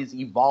that or is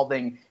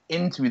evolving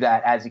into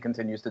that as he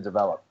continues to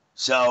develop.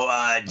 So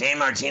Dane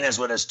Martinez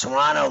with us.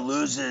 Toronto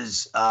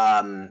loses,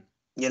 the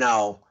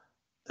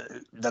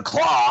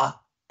claw,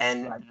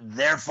 and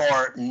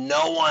therefore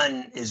no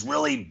one is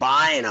really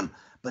buying them.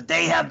 But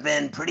they have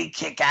been pretty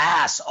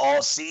kick-ass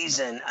all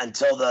season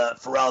until the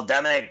Pharrell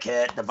Deminick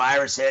hit, the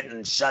virus hit,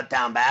 and shut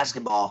down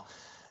basketball.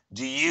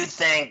 Do you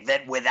think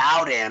that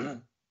without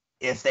him,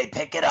 if they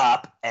pick it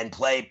up and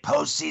play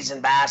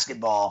postseason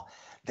basketball,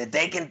 that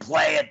they can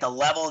play at the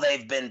level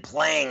they've been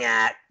playing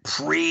at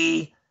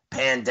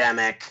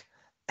pre-pandemic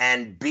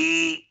and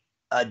be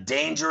a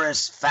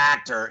dangerous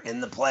factor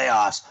in the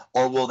playoffs?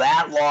 Or will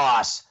that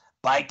loss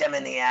bite them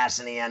in the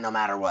ass in the end no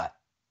matter what?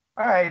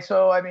 All right,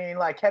 so,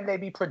 can they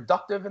be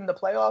productive in the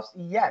playoffs?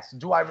 Yes.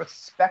 Do I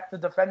respect the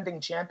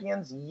defending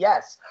champions?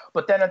 Yes.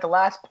 But then at the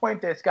last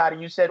point there, Scotty,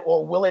 you said,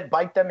 or will it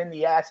bite them in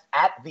the ass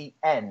at the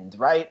end,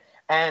 right?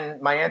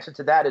 And my answer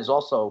to that is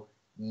also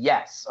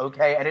yes,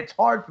 okay? And it's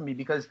hard for me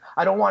because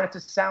I don't want it to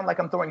sound like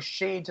I'm throwing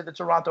shade to the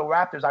Toronto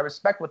Raptors. I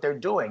respect what they're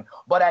doing.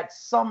 But at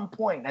some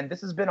point, and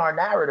this has been our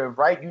narrative,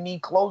 right? You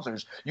need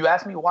closers. You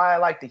asked me why I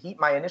like the Heat.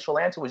 My initial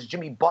answer was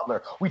Jimmy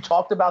Butler. We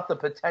talked about the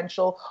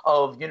potential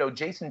of,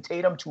 Jason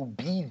Tatum to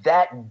be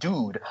that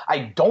dude.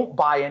 I don't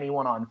buy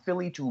anyone on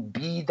Philly to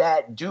be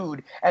that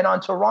dude. And on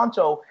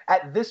Toronto,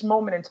 at this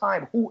moment in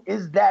time, who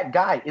is that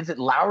guy? Is it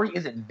Lowry?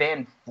 Is it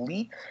Van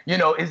Fleet?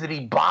 Is it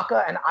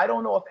Ibaka? And I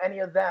don't know if any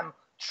of them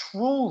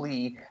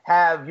truly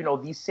have,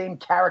 these same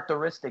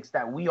characteristics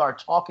that we are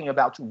talking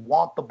about to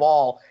want the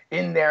ball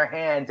in their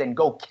hands and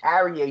go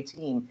carry a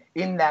team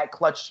in that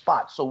clutch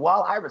spot. So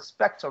while I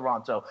respect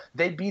Toronto,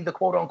 they'd be the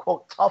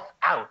quote-unquote tough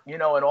out,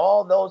 and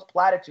all those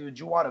platitudes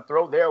you want to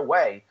throw their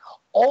way.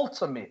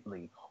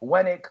 Ultimately,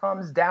 when it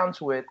comes down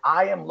to it,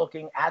 I am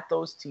looking at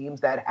those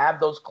teams that have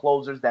those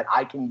closers that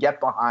I can get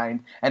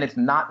behind, and it's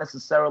not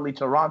necessarily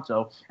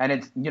Toronto. And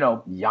it's,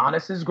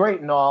 Giannis is great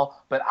and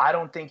all, but I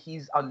don't think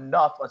he's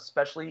enough,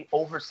 especially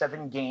over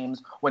 7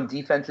 games when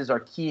defenses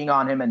are keying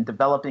on him and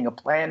developing a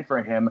plan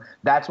for him.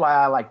 That's why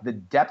I like the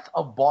depth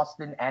of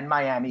Boston and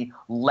Miami,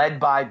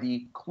 led by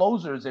the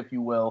closers, if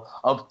you will,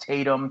 of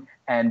Tatum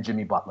and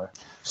Jimmy Butler.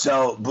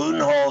 So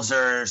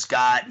Budenholzer's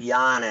got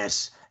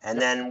Giannis. And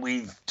then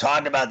we've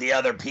talked about the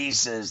other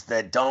pieces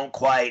that don't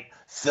quite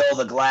fill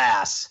the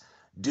glass.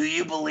 Do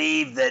you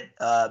believe that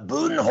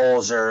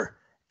Budenholzer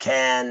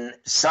can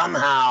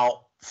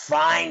somehow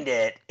find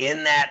it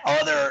in that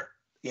other,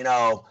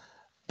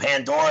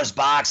 Pandora's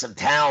box of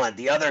talent,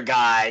 the other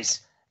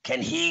guys?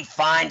 Can he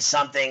find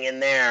something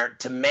in there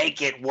to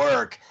make it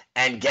work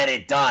and get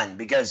it done?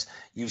 Because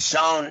you've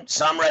shown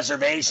some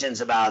reservations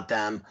about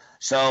them.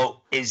 So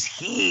is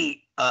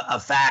he a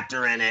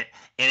factor in it?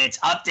 And it's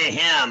up to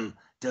him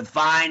to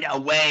find a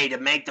way to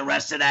make the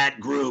rest of that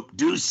group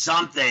do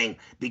something,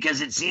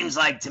 because it seems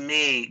like to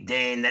me,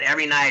 Dane, that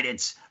every night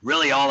it's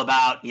really all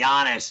about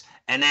Giannis,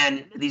 and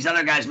then these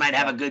other guys might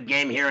have a good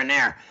game here and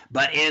there.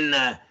 But in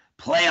the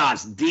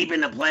playoffs, deep in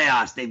the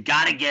playoffs, they've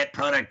got to get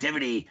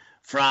productivity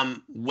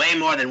from way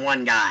more than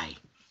one guy.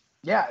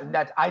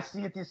 Yeah, I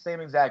see it the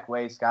same exact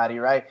way, Scotty,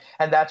 right?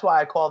 And that's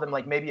why I call them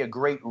like maybe a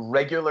great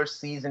regular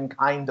season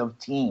kind of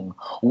team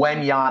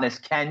when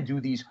Giannis can do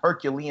these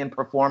Herculean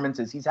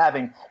performances. He's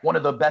having one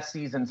of the best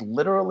seasons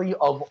literally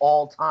of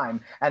all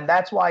time. And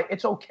that's why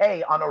it's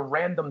okay on a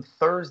random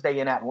Thursday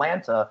in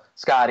Atlanta,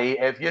 Scotty,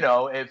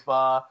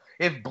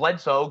 if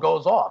Bledsoe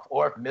goes off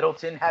or if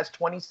Middleton has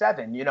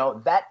 27,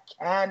 that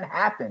can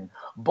happen.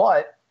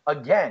 But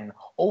again,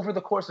 over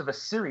the course of a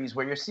series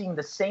where you're seeing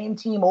the same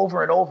team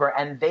over and over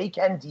and they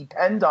can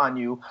depend on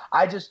you,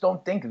 I just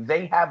don't think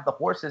they have the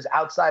horses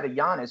outside of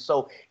Giannis.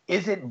 So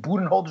is it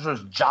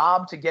Budenholzer's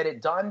job to get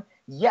it done?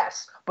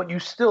 Yes, but you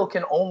still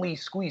can only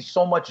squeeze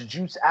so much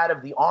juice out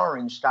of the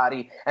orange,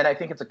 Scotty. And I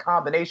think it's a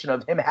combination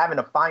of him having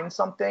to find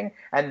something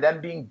and them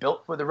being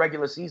built for the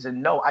regular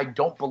season. No, I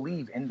don't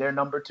believe in their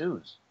number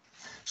twos.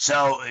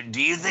 So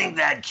do you think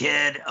that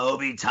kid,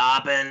 Obi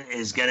Toppin,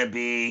 is going to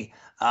be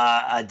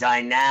a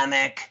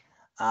dynamic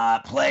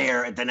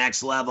player at the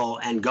next level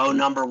and go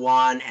number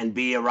one and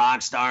be a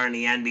rock star in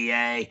the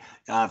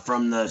NBA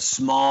from the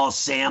small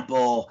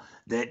sample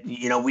that,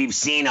 we've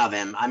seen of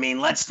him? I mean,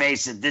 let's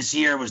face it, this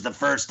year was the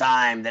first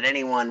time that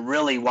anyone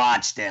really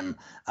watched him.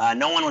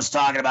 No one was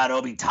talking about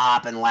Obi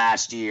Toppin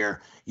last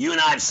year. You and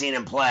I have seen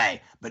him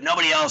play, but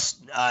nobody else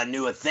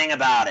knew a thing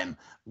about him.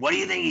 What do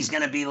you think he's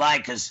going to be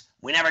like? Because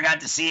we never got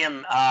to see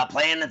him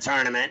play in the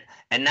tournament,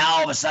 and now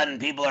all of a sudden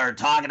people are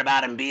talking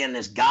about him being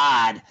this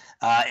god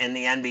in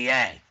the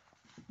NBA.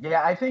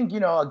 Yeah, I think,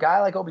 a guy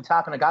like Obi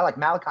Toppin, a guy like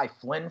Malachi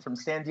Flynn from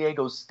San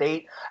Diego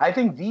State, I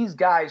think these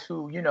guys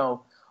who,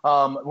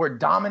 were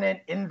dominant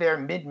in their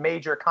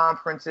mid-major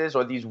conferences,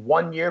 or these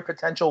one-year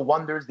potential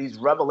wonders, these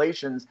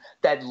revelations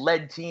that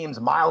led teams,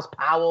 Miles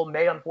Powell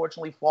may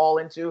unfortunately fall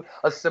into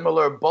a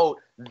similar boat.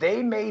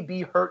 They may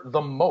be hurt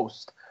the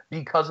most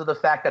because of the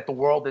fact that the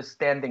world is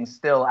standing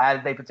still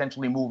as they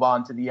potentially move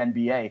on to the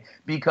NBA,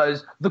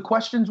 because the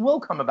questions will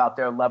come about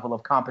their level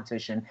of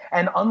competition.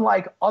 And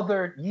unlike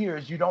other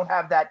years, you don't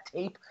have that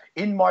tape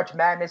in March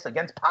Madness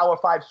against Power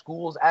 5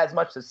 schools as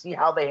much to see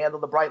how they handle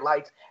the bright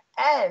lights.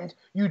 And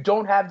you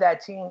don't have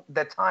that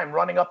time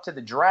running up to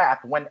the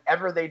draft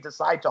whenever they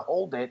decide to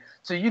hold it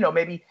to,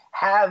 maybe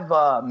have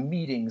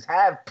meetings,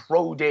 have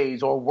pro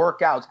days or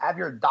workouts, have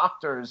your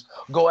doctors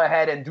go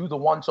ahead and do the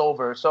once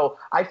over. So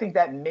I think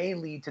that may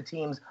lead to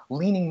teams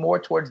leaning more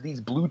towards these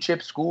blue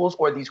chip schools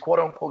or these quote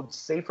unquote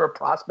safer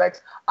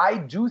prospects. I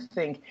do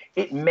think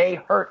it may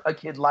hurt a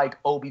kid like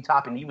Obi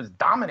Toppin. He was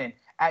dominant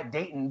at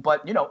Dayton,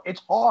 but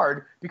it's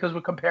hard because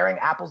we're comparing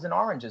apples and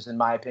oranges, in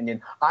my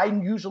opinion. I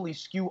usually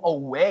skew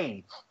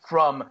away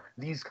from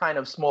these kind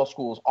of small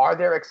schools. Are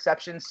there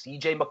exceptions?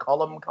 CJ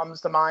McCollum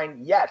comes to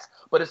mind, yes,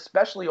 but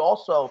especially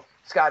also,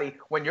 Scotty,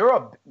 when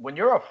you're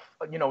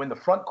in the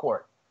front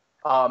court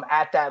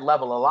at that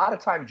level, a lot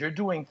of times you're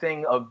doing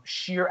thing of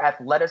sheer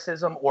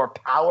athleticism or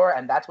power,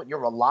 and that's what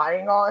you're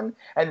relying on,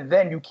 and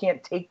then you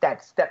can't take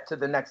that step to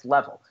the next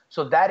level.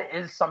 So that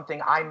is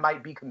something I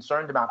might be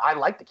concerned about. I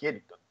like the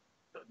kid,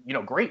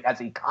 great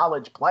as a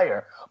college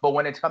player. But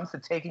when it comes to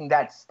taking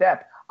that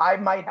step, I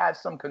might have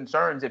some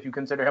concerns if you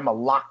consider him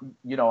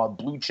a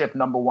blue chip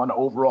number one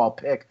overall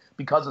pick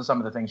because of some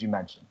of the things you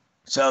mentioned.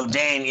 So,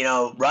 Dane,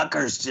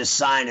 Rutgers just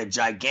signed a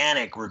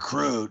gigantic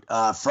recruit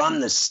from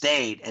the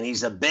state, and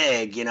he's a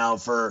big, I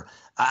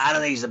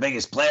don't think he's the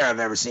biggest player I've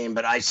ever seen,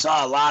 but I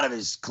saw a lot of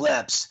his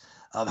clips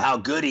of how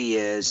good he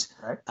is.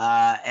 Right.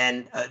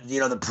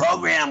 The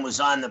program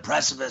was on the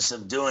precipice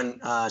of doing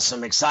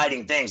some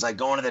exciting things, like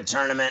going to the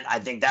tournament. I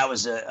think that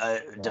was a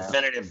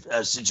definitive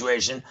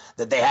situation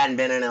that they hadn't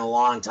been in a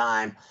long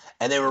time.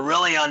 And they were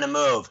really on the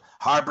move.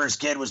 Harper's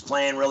kid was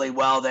playing really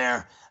well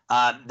there.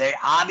 They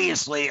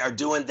obviously are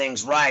doing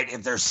things right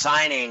if they're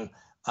signing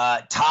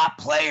top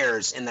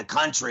players in the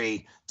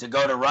country to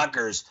go to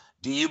Rutgers.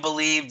 Do you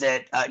believe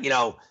that,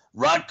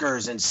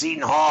 Rutgers and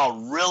Seton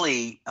Hall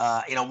really,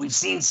 we've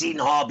seen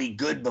Seton Hall be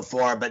good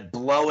before, but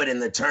blow it in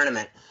the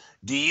tournament.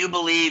 Do you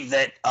believe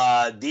that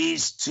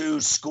these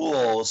two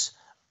schools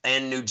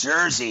in New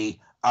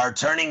Jersey are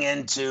turning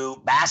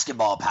into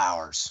basketball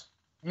powers?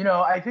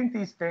 I think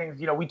these things,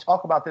 we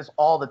talk about this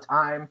all the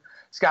time.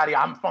 Scotty,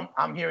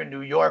 I'm here in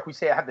New York. We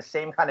say I have the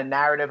same kind of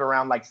narrative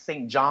around like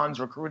St. John's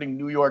recruiting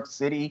New York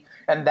City.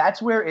 And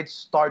that's where it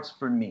starts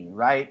for me,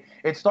 right?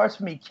 It starts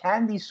for me,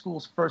 can these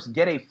schools first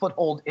get a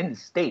foothold in the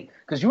state?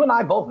 Because you and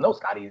I both know,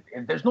 Scotty,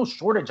 there's no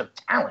shortage of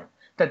talent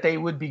that they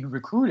would be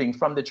recruiting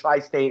from the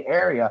tri-state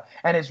area.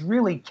 And it's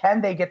really, can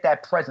they get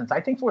that presence?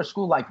 I think for a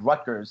school like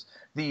Rutgers,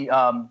 the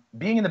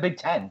being in the Big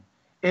Ten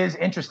is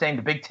interesting.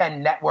 The Big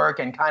Ten network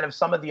and kind of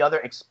some of the other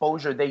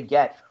exposure they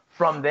get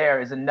from there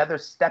is another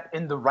step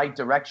in the right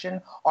direction.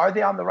 Are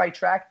they on the right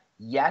track?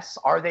 Yes.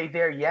 Are they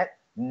there yet?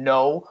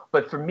 No.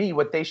 But for me,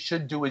 what they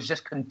should do is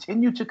just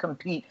continue to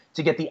compete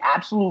to get the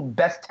absolute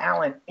best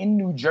talent in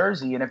New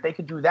Jersey. And if they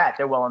could do that,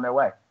 they're well on their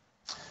way.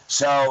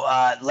 So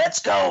let's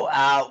go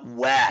out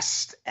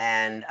west.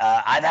 And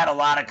I've had a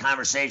lot of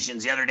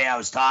conversations. The other day I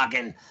was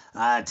talking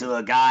to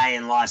a guy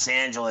in Los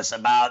Angeles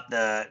about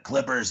the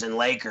Clippers and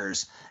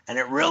Lakers. And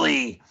it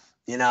really,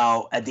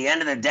 at the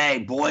end of the day,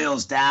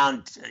 boils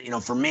down,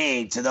 for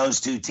me, to those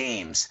two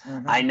teams.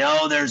 Mm-hmm. I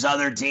know there's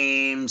other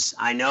teams.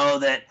 I know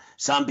that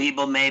some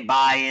people may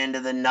buy into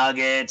the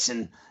Nuggets,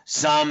 and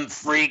some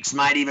freaks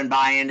might even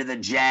buy into the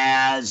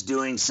Jazz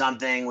doing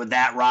something with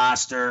that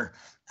roster.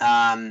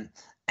 And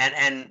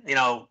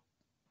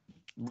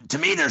to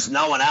me, there's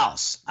no one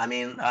else. I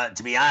mean,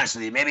 to be honest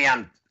with you, maybe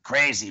I'm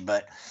crazy,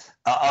 but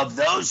of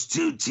those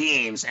two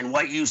teams and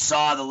what you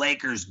saw the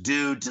Lakers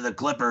do to the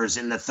Clippers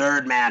in the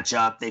third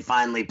matchup they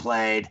finally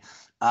played,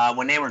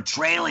 when they were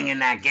trailing in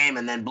that game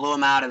and then blew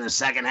them out in the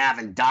second half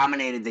and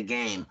dominated the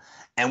game,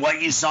 and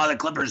what you saw the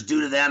Clippers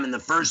do to them in the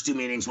first two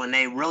meetings when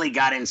they really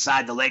got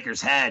inside the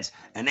Lakers' heads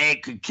and they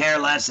could care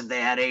less if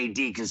they had AD,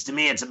 because to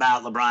me it's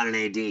about LeBron and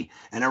AD,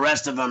 and the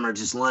rest of them are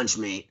just lunch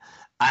meat.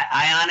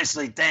 I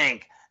honestly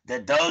think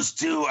that those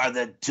two are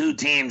the two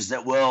teams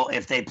that will,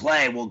 if they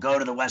play, will go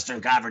to the Western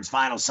Conference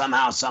Finals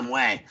somehow, some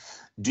way.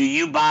 Do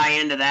you buy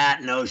into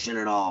that notion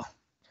at all?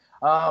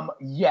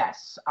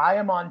 Yes, I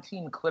am on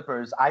Team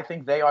Clippers. I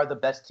think they are the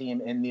best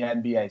team in the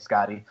NBA,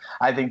 Scotty.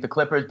 I think the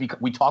Clippers,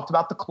 we talked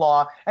about the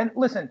claw. And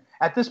listen,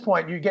 at this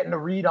point, you're getting a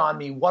read on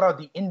me. What are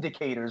the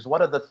indicators?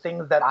 What are the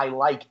things that I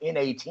like in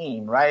a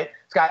team, right?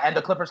 Scott, and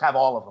the Clippers have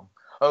all of them.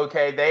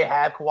 Okay, they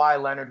have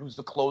Kawhi Leonard, who's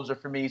the closer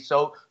for me.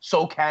 So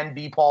can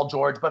be Paul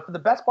George. But for the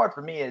best part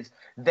for me is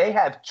they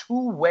have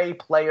two-way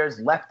players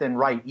left and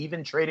right,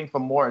 even trading for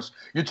Morris.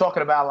 You're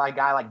talking about a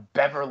guy like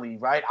Beverly,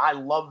 right? I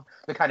love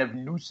the kind of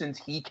nuisance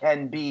he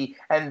can be.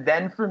 And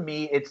then for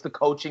me, it's the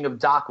coaching of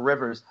Doc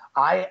Rivers.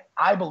 I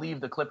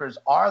believe the Clippers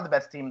are the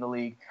best team in the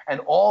league, and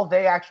all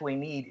they actually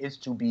need is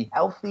to be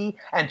healthy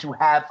and to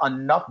have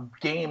enough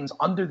games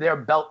under their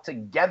belt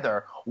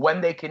together when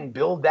they can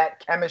build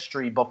that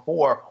chemistry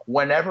before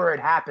whenever it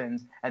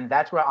happens. And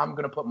that's where I'm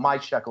going to put my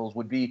shekels,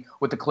 would be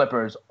with the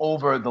Clippers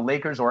over the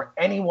Lakers or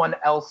anyone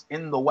else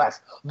in the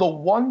West. The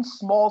one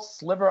small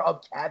sliver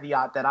of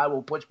caveat that I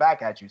will push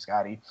back at you,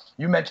 Scotty,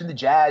 you mentioned the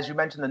Jazz, you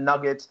mentioned the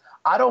Nuggets.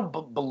 I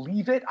don't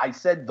believe it. I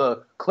said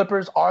the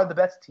Clippers are the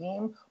best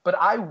team, but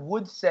I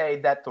would say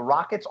that the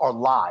Rockets are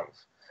live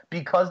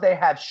because they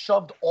have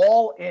shoved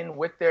all in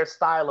with their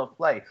style of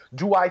play.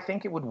 Do I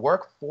think it would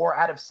work 4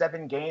 out of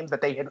 7 games that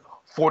they hit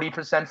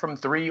 40% from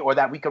 3, or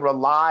that we could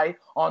rely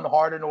on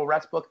Harden or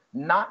Westbrook?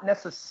 Not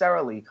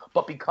necessarily,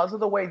 but because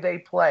of the way they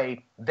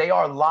play, they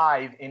are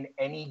live in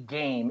any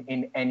game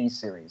in any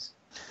series.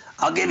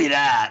 I'll give you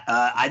that.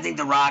 I think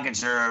the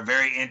Rockets are a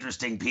very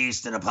interesting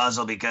piece to the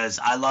puzzle because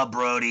I love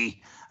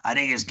Brody. I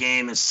think his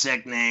game is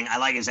sickening. I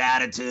like his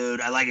attitude.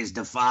 I like his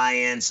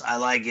defiance. I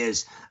like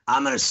his,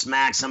 I'm going to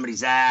smack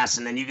somebody's ass,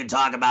 and then you can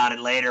talk about it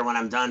later when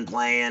I'm done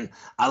playing.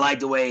 I like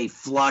the way he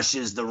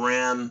flushes the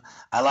rim.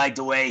 I like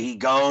the way he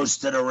goes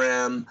to the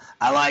rim.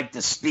 I like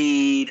the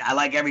speed. I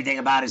like everything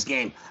about his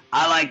game.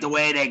 I like the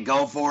way they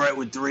go for it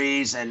with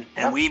threes, and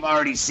we've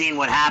already seen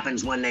what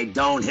happens when they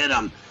don't hit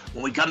them.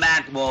 When we come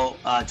back, we'll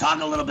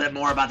talk a little bit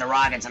more about the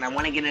Rockets, and I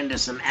want to get into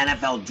some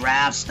NFL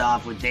draft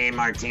stuff with Dane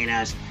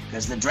Martinez,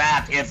 because the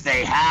draft, if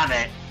they have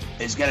it,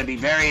 is going to be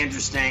very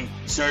interesting.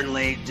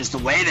 Certainly, just the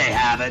way they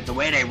have it, the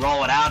way they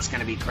roll it out is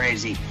going to be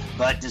crazy.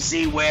 But to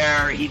see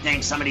where he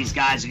thinks some of these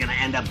guys are going to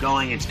end up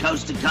going, it's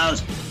Coast to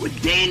Coast with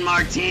Dane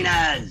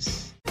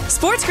Martinez.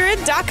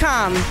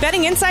 SportsGrid.com.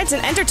 Betting insights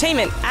and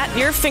entertainment at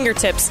your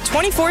fingertips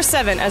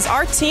 24/7 as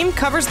our team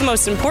covers the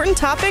most important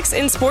topics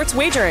in sports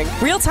wagering.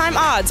 Real-time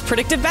odds,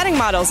 predictive betting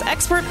models,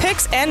 expert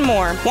picks, and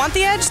more. Want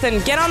the edge?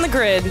 Then get on the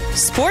grid.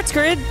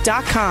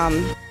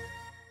 SportsGrid.com.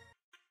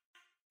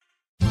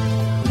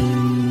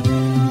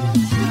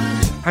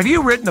 Have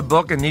you written a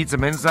book and need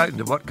some insight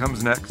into what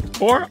comes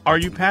next? Or are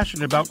you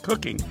passionate about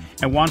cooking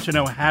and want to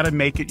know how to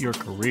make it your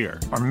career?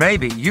 Or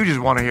maybe you just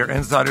want to hear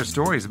insider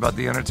stories about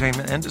the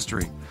entertainment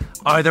industry.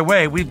 Either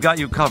way, we've got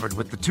you covered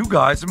with the Two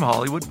Guys from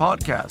Hollywood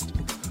podcast.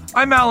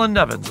 I'm Alan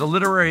Nevins, a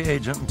literary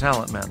agent and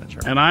talent manager.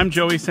 And I'm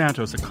Joey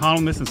Santos, a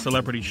columnist and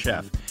celebrity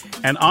chef.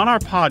 And on our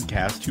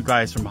podcast, Two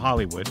Guys from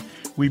Hollywood,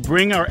 we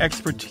bring our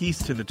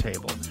expertise to the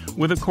table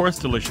with, of course,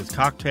 delicious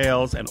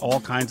cocktails and all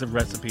kinds of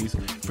recipes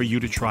for you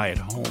to try at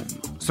home.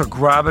 So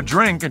grab a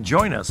drink and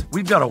join us.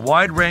 We've got a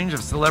wide range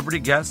of celebrity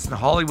guests and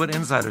Hollywood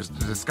insiders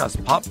to discuss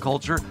pop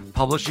culture,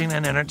 publishing,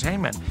 and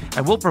entertainment.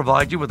 And we'll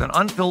provide you with an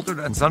unfiltered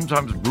and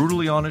sometimes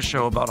brutally honest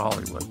show about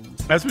Hollywood.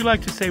 As we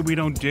like to say, we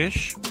don't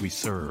dish, we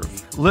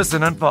serve.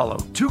 Listen and follow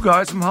Two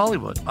Guys from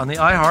Hollywood on the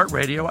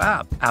iHeartRadio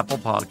app, Apple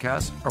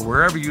Podcasts, or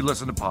wherever you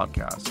listen to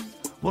podcasts.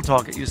 We'll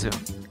talk at you soon.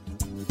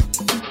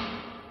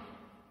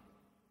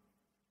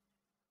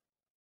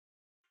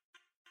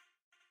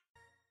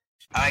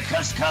 All right,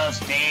 Coast to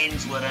Coast,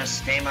 Dane's with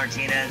us, Dane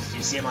Martinez.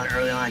 You see him on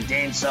early on.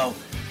 Dane, so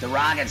the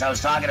Rockets, I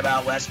was talking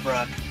about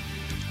Westbrook,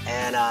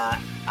 and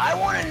I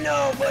want to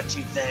know what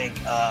you think.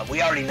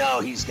 We already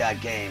know he's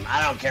got game.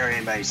 I don't care what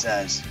anybody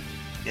says.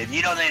 If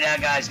you don't think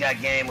that guy's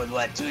got game with,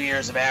 2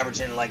 years of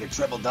averaging like a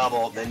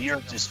triple-double, then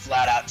you're just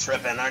flat out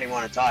tripping. I don't even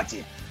want to talk to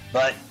you.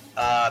 But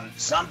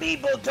some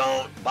people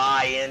don't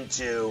buy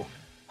into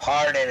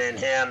Harden and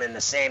him in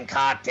the same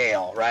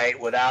cocktail, right,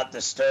 without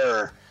the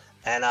stir.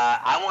 And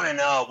I want to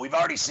know, we've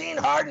already seen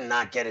Harden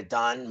not get it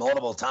done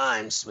multiple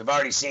times. We've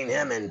already seen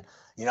him in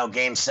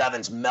Game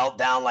 7's melt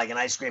down like an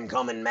ice cream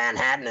cone in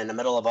Manhattan in the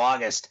middle of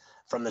August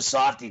from the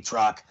softy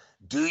truck.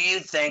 Do you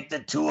think the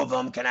two of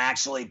them can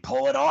actually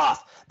pull it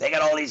off? They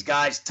got all these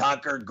guys,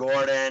 Tucker,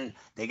 Gordon.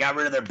 They got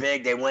rid of their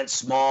big. They went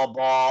small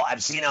ball.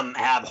 I've seen them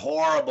have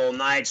horrible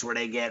nights where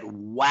they get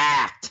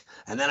whacked.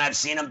 And then I've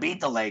seen them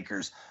beat the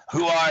Lakers.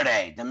 Who are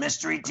they? The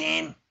mystery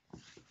team?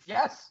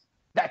 Yes.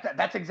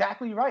 That's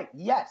exactly right.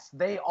 Yes,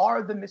 they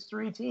are the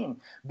mystery team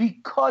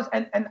because,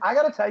 and I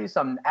got to tell you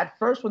something. At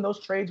first, when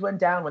those trades went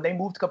down, when they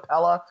moved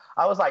Capella,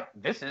 I was like,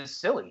 this is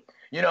silly.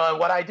 And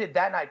what I did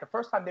that night, the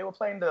first time they were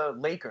playing the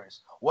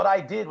Lakers, what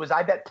I did was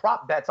I bet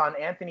prop bets on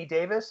Anthony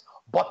Davis,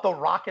 but the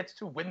Rockets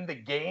to win the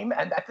game.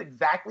 And that's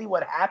exactly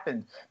what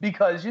happened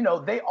because,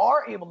 they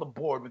are able to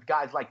board with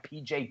guys like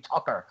PJ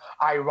Tucker,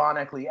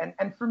 ironically.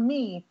 And for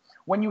me,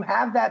 when you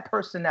have that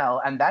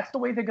personnel, and that's the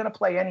way they're going to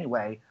play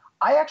anyway,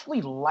 I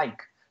actually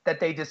like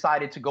that they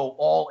decided to go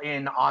all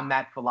in on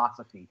that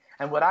philosophy.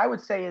 And what I would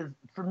say is,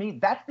 for me,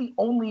 that's the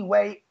only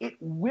way it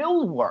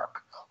will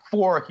work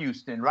for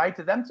Houston, right?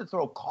 To them to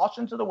throw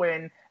caution to the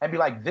wind and be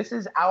like, this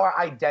is our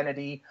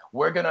identity.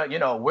 We're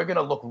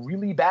gonna look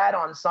really bad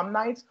on some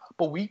nights,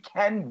 but we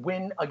can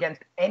win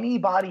against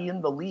anybody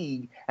in the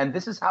league. And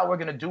this is how we're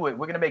gonna do it.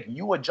 We're gonna make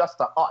you adjust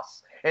to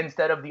us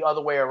instead of the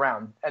other way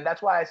around. And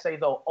that's why I say,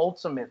 though,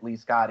 ultimately,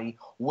 Scotty,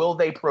 will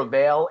they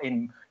prevail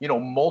in,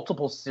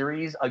 multiple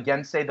series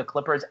against, say, the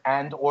Clippers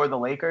and or the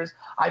Lakers?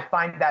 I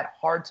find that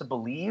hard to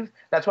believe.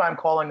 That's why I'm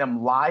calling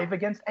them live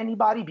against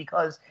anybody,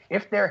 because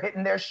if they're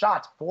hitting their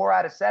shots 4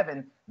 out of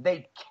 7,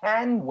 they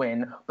can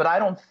win, but I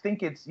don't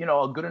think it's,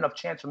 a good enough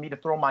chance for me to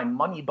throw my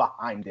money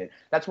behind it.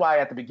 That's why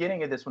at the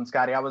beginning of this one,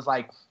 Scotty, I was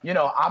like,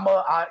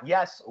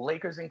 yes,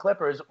 Lakers and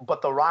Clippers,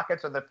 but the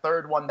Rockets are the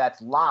third one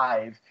that's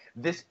live.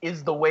 This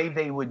is the way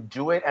they would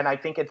do it, and I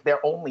think it's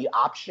their only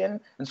option,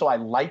 and so I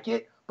like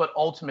it, but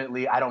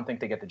ultimately I don't think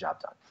they get the job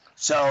done.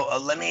 So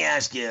let me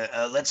ask you,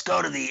 let's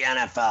go to the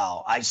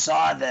NFL. I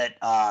saw that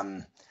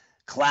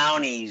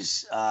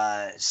Clowney's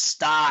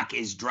stock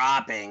is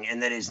dropping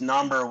and that his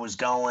number was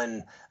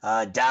going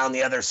down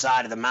the other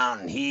side of the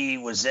mountain. He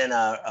was in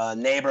a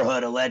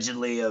neighborhood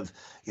allegedly of,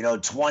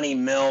 20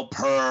 mil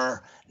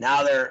per.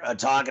 Now they're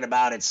talking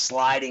about it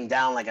sliding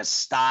down like a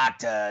stock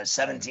to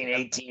 17,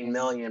 18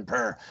 million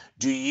per.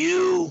 Do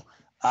you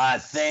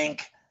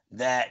think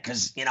that,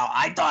 because,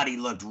 I thought he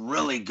looked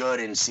really good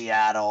in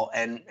Seattle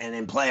and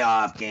in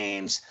playoff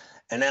games.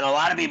 And then a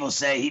lot of people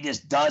say he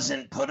just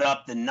doesn't put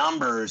up the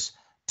numbers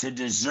to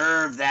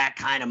deserve that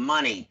kind of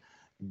money.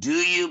 Do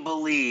you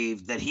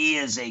believe that he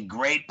is a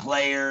great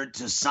player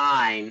to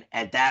sign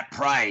at that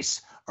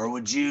price, or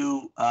would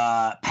you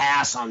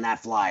pass on that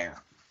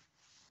flyer?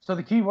 So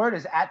the key word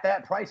is at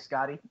that price,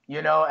 Scotty.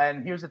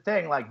 And here's the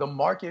thing, like the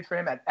market for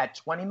him at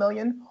 20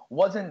 million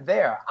wasn't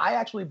there. I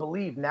actually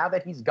believe now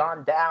that he's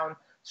gone down,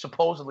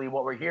 supposedly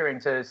what we're hearing,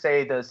 to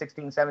say the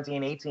 16,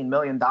 17, $18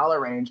 million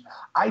range,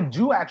 I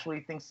do actually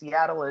think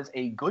Seattle is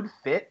a good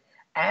fit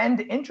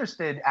and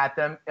interested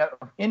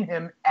in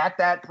him at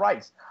that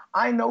price.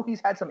 I know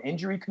he's had some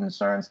injury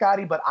concerns,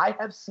 Scotty, but I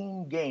have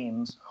seen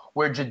games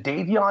where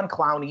Jadeveon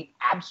Clowney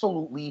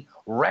absolutely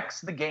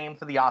wrecks the game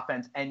for the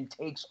offense and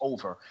takes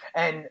over.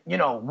 And,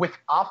 with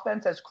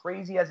offense as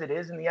crazy as it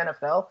is in the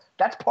NFL,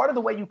 that's part of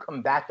the way you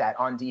combat that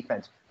on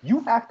defense.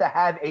 You have to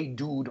have a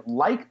dude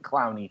like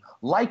Clowney,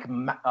 like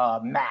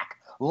Mack,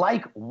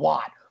 like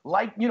Watt,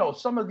 like,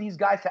 some of these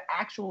guys to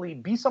actually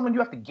be someone you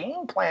have to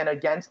game plan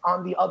against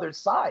on the other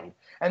side.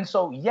 And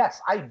so, yes,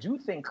 I do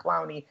think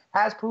Clowney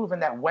has proven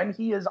that when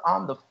he is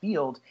on the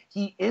field,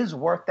 he is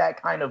worth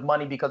that kind of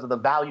money because of the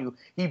value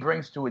he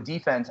brings to a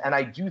defense. And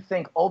I do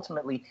think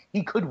ultimately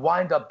he could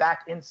wind up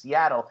back in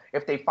Seattle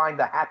if they find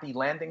the happy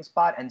landing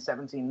spot, and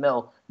 17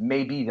 mil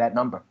may be that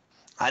number.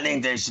 I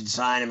think they should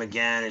sign him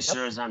again as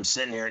sure as I'm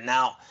sitting here.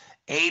 Now,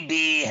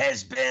 AB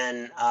has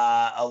been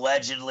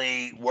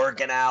allegedly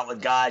working out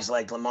with guys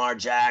like Lamar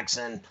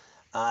Jackson.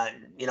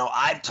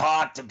 I've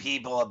talked to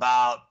people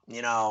about,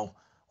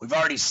 we've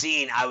already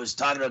seen, I was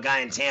talking to a guy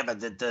in Tampa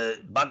that the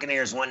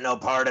Buccaneers want no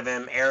part of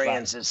him.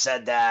 Arians has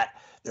said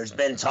that. There's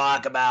been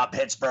talk about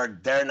Pittsburgh.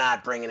 They're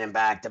not bringing him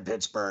back to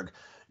Pittsburgh.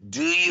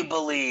 Do you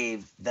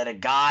believe that a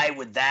guy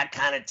with that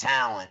kind of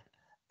talent,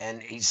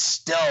 and he's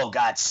still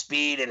got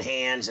speed and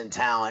hands and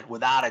talent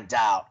without a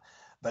doubt,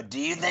 but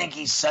do you think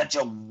he's such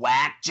a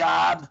whack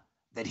job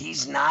that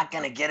he's not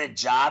going to get a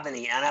job in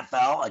the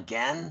NFL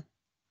again?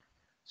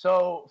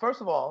 So,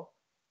 first of all,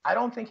 I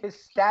don't think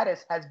his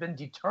status has been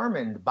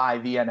determined by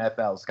the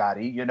NFL,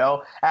 Scotty,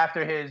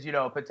 after his,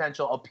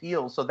 potential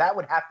appeal. So that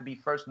would have to be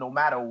first no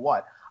matter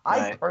what.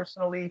 Right. I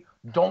personally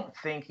don't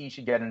think he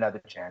should get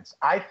another chance.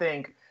 I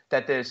think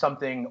that there's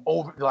something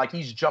over, like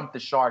he's jumped the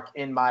shark,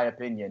 in my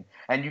opinion.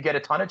 And you get a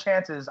ton of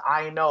chances,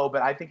 I know,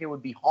 but I think it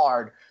would be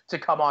hard to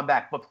come on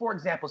back. But for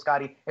example,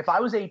 Scotty, if I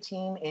was a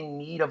team in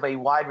need of a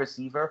wide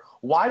receiver,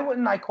 why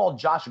wouldn't I call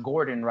Josh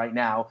Gordon right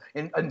now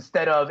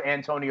instead of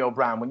Antonio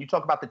Brown? When you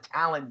talk about the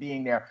talent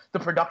being there, the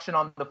production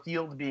on the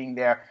field being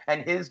there,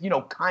 and his,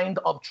 kind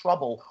of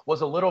trouble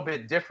was a little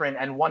bit different,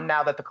 and one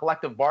now that the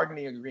collective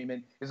bargaining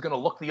agreement is going to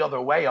look the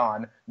other way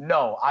on.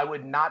 No, I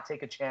would not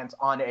take a chance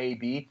on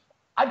AB.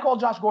 I'd call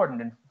Josh Gordon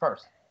in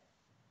first.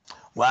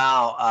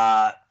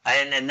 Wow.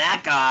 And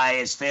that guy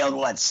has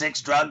failed,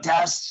 6 drug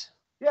tests?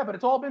 Yeah, but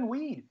it's all been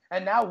weed.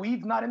 And now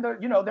weed's not in the,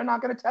 they're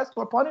not going to test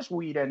or punish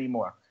weed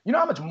anymore. You know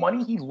how much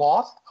money he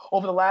lost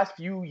over the last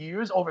few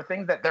years over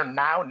things that they're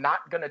now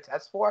not going to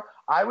test for?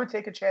 I would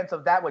take a chance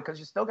of that way, because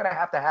you're still going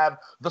to have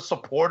the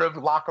supportive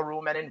locker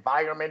room and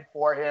environment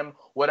for him,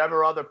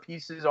 whatever other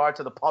pieces are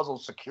to the puzzle,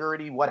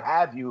 security, what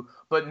have you.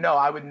 But no,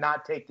 I would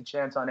not take the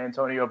chance on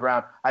Antonio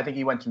Brown. I think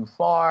he went too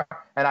far,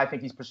 and I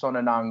think he's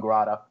persona non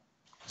grata.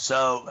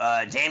 So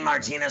Dane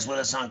Martinez with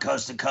us on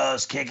Coast to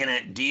Coast, kicking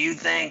it. Do you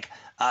think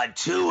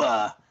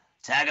Tua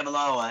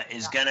Tagovailoa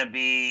is going to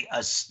be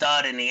a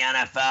stud in the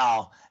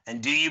NFL?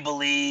 And do you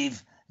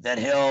believe that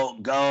he'll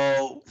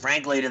go,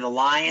 frankly, to the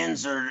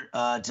Lions or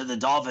to the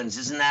Dolphins?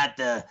 Isn't that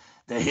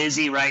the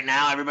hizzy right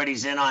now?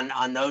 Everybody's in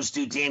on those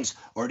two teams.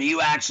 Or do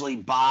you actually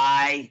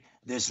buy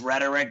this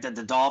rhetoric that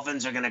the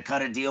Dolphins are going to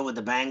cut a deal with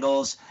the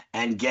Bengals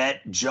and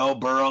get Joe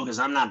Burrow? Because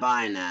I'm not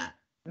buying that.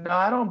 No,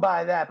 I don't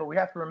buy that, but we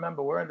have to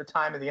remember we're in the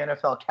time of the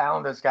NFL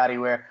calendar, Scotty,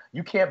 where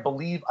you can't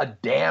believe a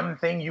damn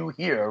thing you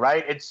hear,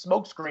 right? It's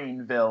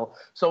smokescreenville,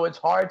 so it's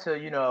hard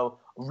to,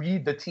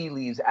 read the tea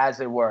leaves, as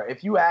it were.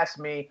 If you ask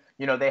me,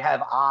 they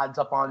have odds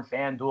up on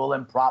FanDuel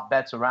and prop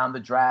bets around the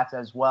draft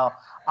as well.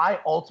 I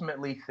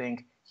ultimately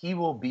think he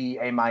will be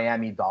a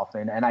Miami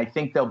Dolphin, and I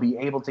think they'll be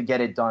able to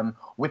get it done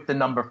with the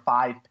number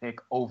 5 pick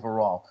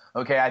overall.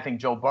 Okay, I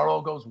think Joe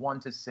Burrow goes 1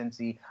 to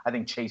Cincy. I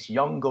think Chase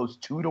Young goes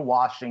 2 to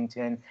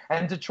Washington.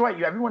 And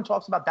Detroit, everyone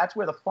talks about that's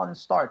where the fun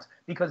starts,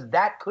 because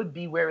that could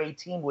be where a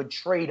team would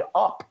trade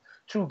up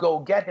to go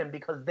get him,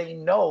 because they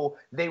know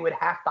they would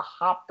have to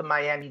hop the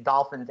Miami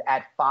Dolphins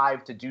at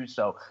 5 to do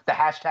so. The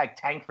hashtag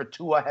tank for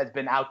Tua has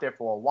been out there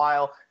for a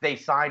while. They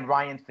signed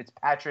Ryan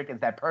Fitzpatrick as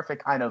that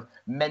perfect kind of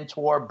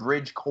mentor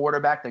bridge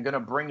quarterback. They're going to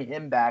bring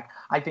him back.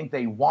 I think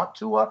they want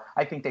Tua.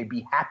 I think they'd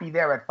be happy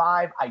there at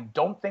 5. I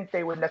don't think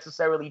they would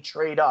necessarily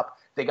trade up.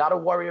 They got to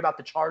worry about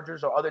the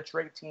Chargers or other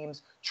trade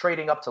teams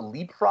trading up to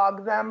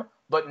leapfrog them.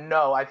 But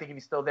no, I think if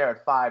he's still there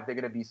at 5, they're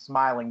going to be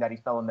smiling that he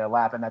fell in their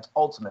lap, and that's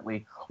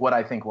ultimately what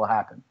I think will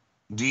happen.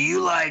 Do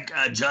you like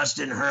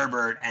Justin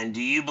Herbert, and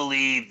do you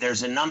believe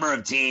there's a number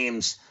of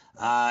teams?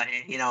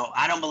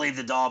 I don't believe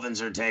the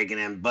Dolphins are taking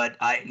him, but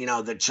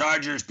the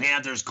Chargers,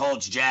 Panthers,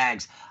 Colts,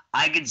 Jags,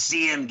 I could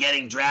see him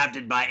getting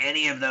drafted by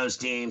any of those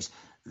teams.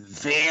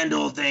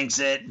 FanDuel thinks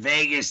it.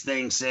 Vegas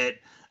thinks it.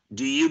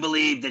 Do you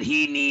believe that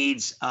he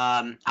needs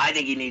I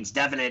think he needs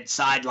definite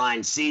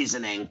sideline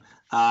seasoning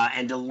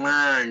and to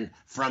learn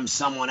from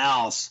someone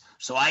else.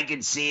 So I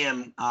could see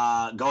him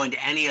going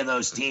to any of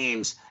those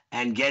teams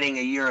and getting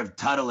a year of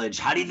tutelage.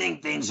 How do you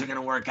think things are going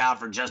to work out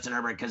for Justin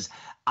Herbert? Because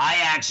I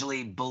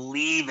actually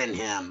believe in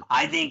him.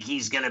 I think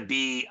he's going to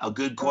be a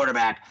good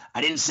quarterback.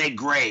 I didn't say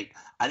great.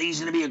 I think he's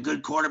going to be a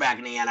good quarterback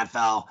in the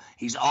NFL.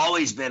 He's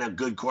always been a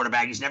good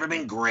quarterback. He's never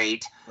been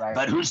great. Right.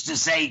 But who's to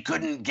say he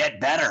couldn't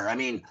get better? I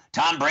mean,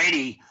 Tom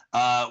Brady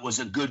was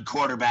a good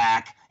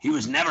quarterback. He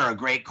was never a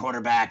great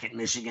quarterback at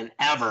Michigan,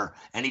 ever.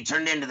 And he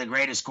turned into the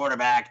greatest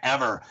quarterback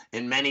ever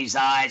in many's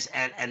eyes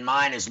and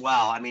mine as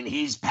well. I mean,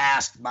 he's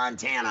past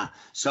Montana.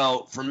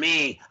 So for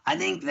me, I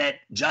think that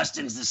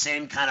Justin's the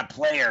same kind of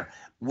player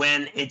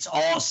when it's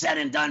all said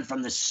and done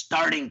from the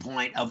starting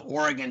point of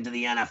Oregon to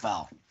the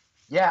NFL.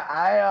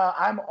 Yeah,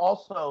 I'm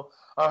also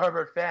a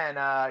Herbert fan,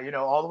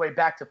 all the way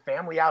back to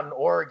family out in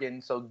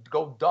Oregon. So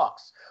go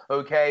Ducks,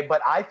 okay?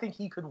 But I think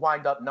he could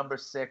wind up number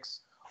 6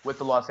 with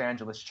the Los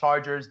Angeles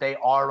Chargers. They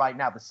are right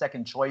now the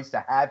second choice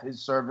to have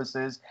his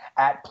services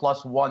at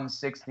plus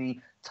 160.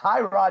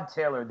 Tyrod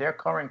Taylor, their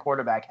current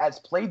quarterback, has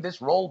played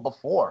this role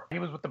before. He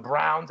was with the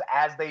Browns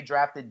as they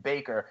drafted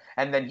Baker,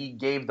 and then he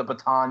gave the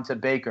baton to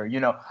Baker.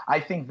 I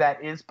think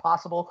that is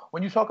possible.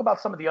 When you talk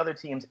about some of the other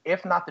teams,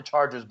 if not the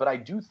Chargers, but I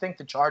do think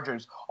the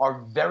Chargers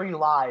are very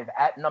live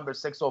at number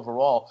 6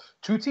 overall.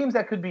 2 teams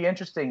that could be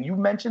interesting. You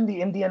mentioned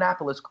the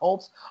Indianapolis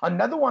Colts.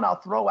 Another one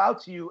I'll throw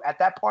out to you at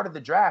that part of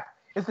the draft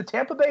is the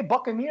Tampa Bay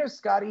Buccaneers,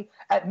 Scotty,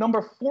 at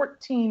number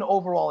 14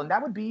 overall. And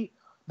that would be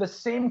the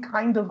same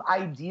kind of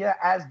idea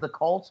as the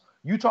Colts.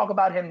 You talk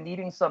about him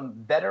needing some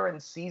veteran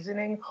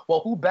seasoning.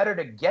 Well, who better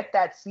to get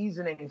that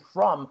seasoning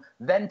from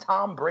than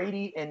Tom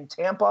Brady in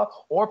Tampa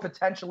or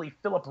potentially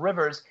Phillip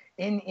Rivers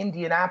in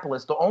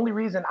Indianapolis? The only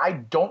reason I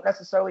don't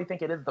necessarily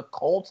think it is the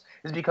Colts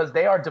is because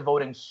they are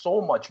devoting so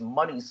much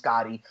money,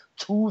 Scotty,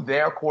 to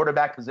their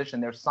quarterback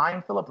position. They're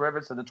signed Phillip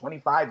Rivers to the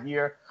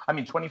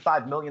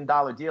 $25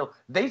 million deal.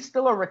 They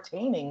still are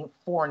retaining,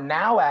 for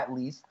now at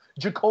least,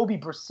 Jacoby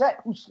Brissett,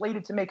 who's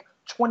slated to make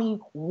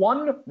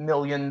 $21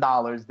 million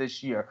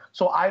this year.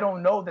 So I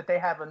don't know that they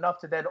have enough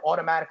to then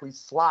automatically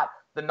slot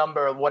the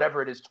number of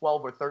whatever it is,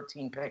 12 or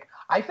 13 pick.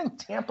 I think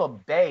Tampa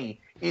Bay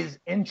is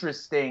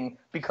interesting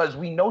because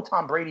we know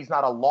Tom Brady's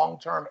not a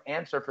long-term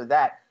answer for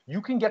that.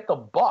 You can get the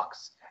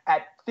Bucs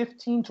at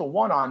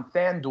 15-1 on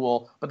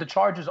FanDuel, but the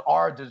Chargers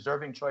are a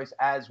deserving choice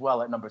as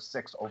well at number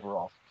 6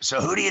 overall. So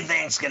who do you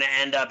think is going to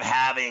end up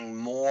having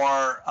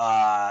more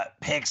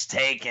picks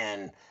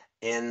taken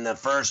in the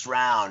first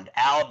round?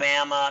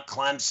 Alabama,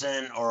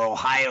 Clemson, or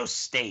Ohio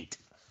State?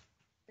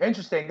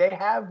 Interesting. They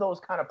have those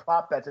kind of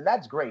prop bets, and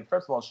that's great.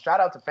 First of all, shout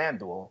out to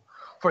FanDuel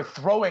for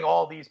throwing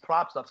all these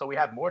props up so we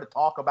have more to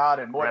talk about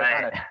and more to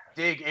kind of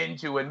dig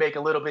into and make a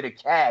little bit of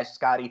cash,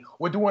 Scotty.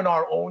 We're doing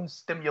our own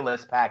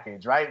stimulus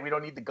package, right? We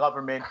don't need the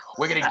government.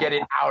 We're going to get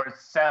it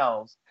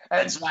ourselves.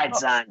 That's right,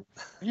 son.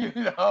 You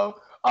know,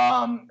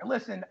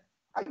 listen,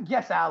 I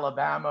guess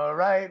Alabama,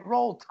 right?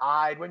 Roll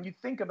Tide. When you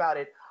think about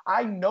it,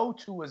 I know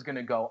Tua is going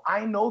to go.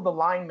 I know the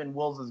lineman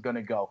Wills is going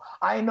to go.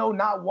 I know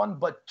not one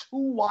but 2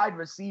 wide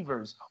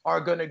receivers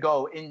are going to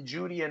go in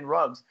Judy and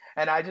Ruggs.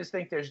 And I just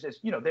think there's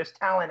there's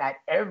talent at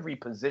every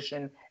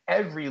position,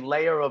 every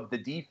layer of the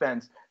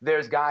defense.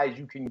 There's guys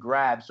you can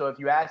grab. So if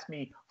you ask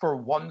me for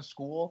one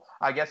school,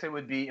 I guess it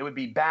would be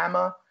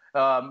Bama,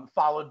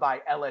 followed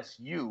by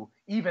LSU,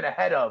 even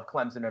ahead of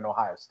Clemson and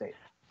Ohio State.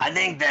 I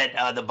think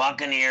that the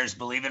Buccaneers,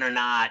 believe it or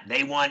not,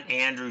 they want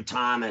Andrew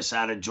Thomas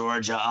out of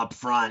Georgia up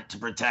front to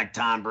protect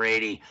Tom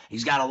Brady.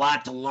 He's got a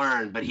lot to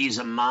learn, but he's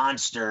a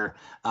monster.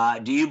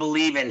 Do you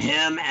believe in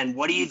him? And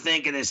what do you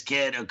think of this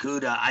kid,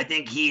 Okudah? I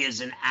think he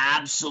is an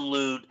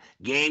absolute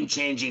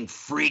game-changing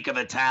freak of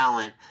a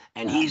talent,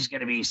 and he's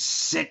going to be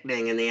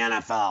sickening in the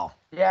NFL.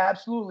 Yeah,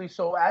 absolutely.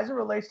 So as it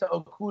relates to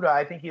Okudah,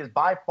 I think he is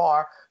by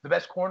far the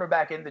best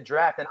cornerback in the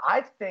draft, and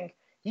I think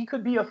he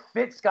could be a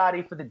fit,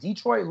 Scotty, for the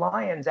Detroit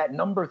Lions at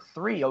number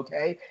 3,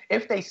 okay?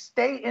 If they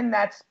stay in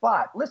that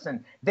spot.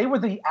 Listen, they were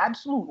the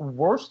absolute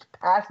worst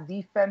pass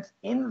defense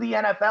in the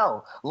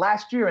NFL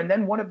last year. And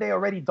then what have they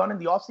already done in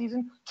the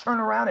offseason? Turn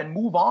around and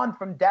move on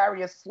from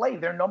Darius Slay,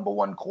 their number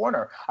 1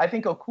 corner. I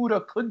think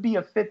Okudah could be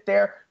a fit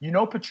there. You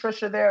know,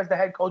 Patricia there as the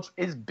head coach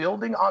is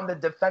building on the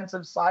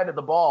defensive side of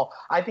the ball.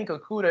 I think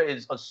Okudah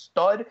is a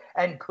stud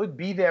and could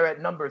be there at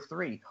number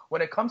 3.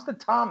 When it comes to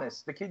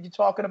Thomas, the kid you're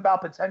talking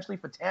about potentially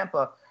for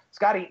Tampa,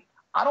 Scotty,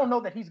 I don't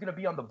know that he's going to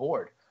be on the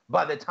board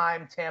by the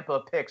time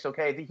Tampa picks,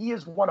 okay? He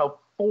is one of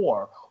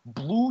 4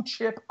 blue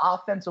chip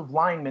offensive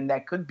linemen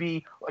that could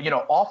be,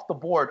 off the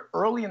board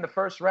early in the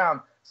first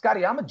round.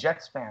 Scotty, I'm a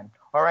Jets fan,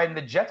 all right? And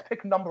the Jets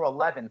pick number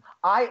 11.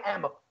 I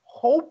am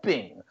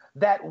hoping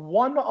that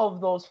one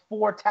of those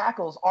 4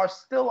 tackles are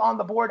still on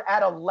the board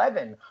at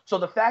 11. So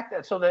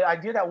the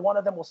idea that one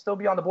of them will still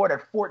be on the board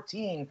at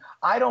 14,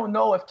 I don't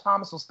know if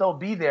Thomas will still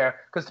be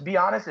there. Because to be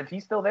honest, if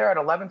he's still there at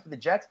 11 for the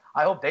Jets,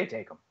 I hope they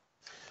take him.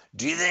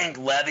 Do you think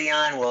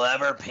Le'Veon will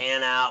ever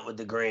pan out with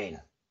the green?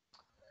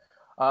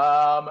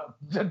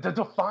 The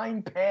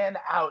define pan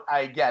out,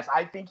 I guess.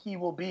 I think he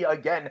will be,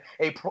 again,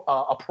 a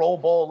Pro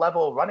Bowl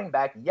level running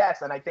back,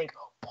 yes. And I think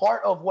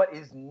part of what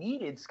is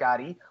needed,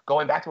 Scotty,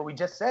 going back to what we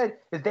just said,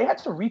 is they had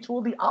to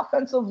retool the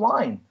offensive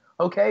line.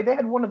 Okay, they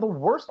had one of the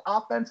worst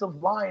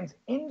offensive lines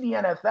in the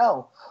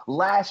NFL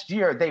last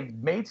year. They've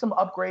made some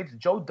upgrades.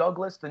 Joe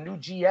Douglas, the new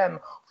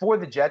GM for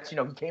the Jets, he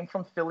came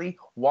from Philly,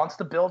 wants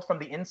to build from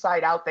the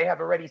inside out. They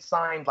have already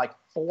signed like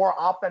 4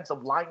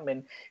 offensive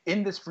linemen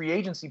in this free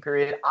agency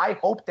period. I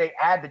hope they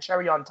add the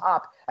cherry on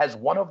top as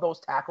one of those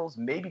tackles,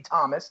 maybe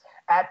Thomas,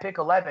 at pick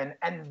 11.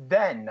 And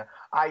then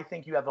I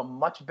think you have a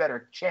much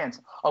better chance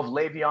of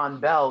Le'Veon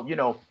Bell,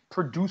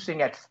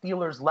 producing at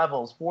Steelers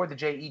levels for the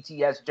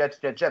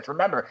Jets.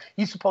 Remember,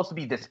 he's supposed to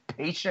be this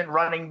patient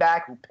running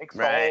back who picks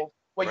the holes.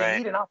 Well, you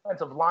need an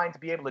offensive line to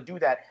be able to do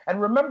that.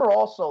 And remember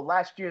also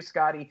last year,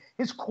 Scotty,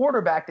 his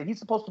quarterback that he's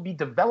supposed to be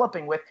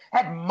developing with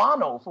had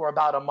mono for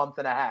about a month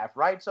and a half,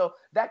 right? So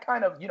that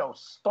kind of,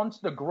 stunts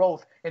the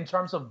growth in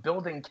terms of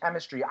building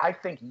chemistry. I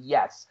think,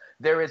 yes,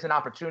 there is an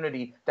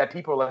opportunity that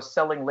people are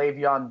selling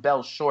Le'Veon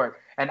Bell short,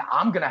 and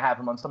I'm going to have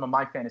him on some of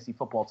my fantasy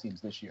football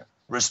teams this year.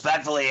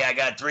 Respectfully, I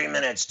got 3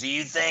 minutes. Do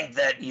you think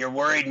that you're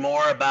worried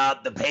more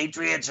about the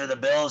Patriots or the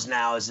Bills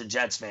now as a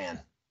Jets fan?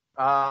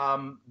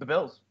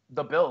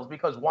 The Bills,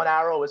 because one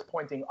arrow is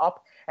pointing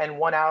up and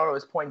one arrow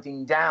is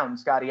pointing down,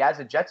 Scotty. As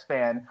a Jets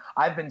fan,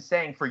 I've been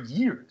saying for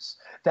years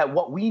that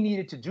what we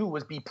needed to do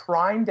was be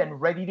primed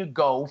and ready to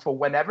go for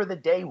whenever the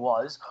day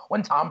was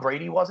when Tom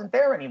Brady wasn't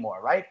there anymore,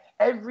 right?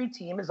 Every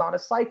team is on a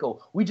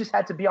cycle. We just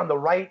had to be on the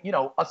right,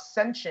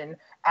 ascension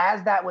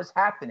as that was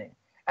happening.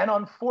 And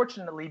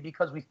unfortunately,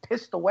 because we've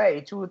pissed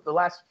away the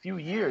last few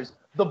years,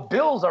 the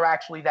Bills are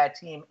actually that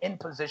team in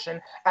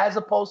position as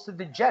opposed to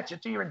the Jets.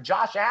 You're in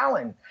Josh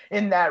Allen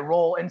in that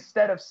role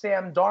instead of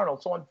Sam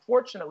Darnold. So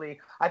unfortunately,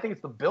 I think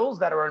it's the Bills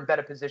that are in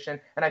better position,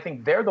 and I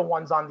think they're the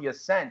ones on the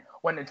ascent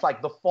when it's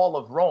like the fall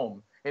of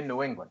Rome in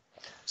New England.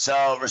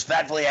 So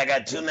respectfully, I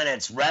got 2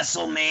 minutes.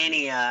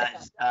 WrestleMania,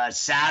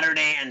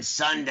 Saturday and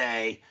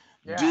Sunday.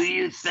 Yeah. Do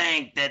you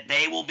think that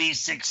they will be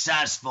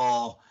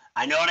successful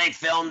I know they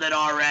filmed it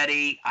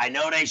already. I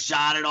know they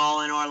shot it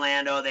all in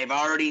Orlando. They've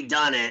already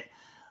done it.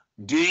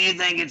 Do you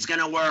think it's going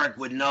to work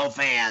with no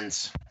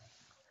fans?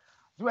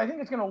 Do I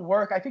think it's going to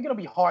work? I think it'll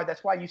be hard.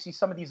 That's why you see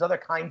some of these other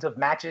kinds of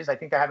matches. I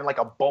think they're having like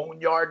a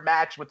boneyard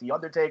match with The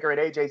Undertaker and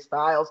AJ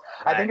Styles.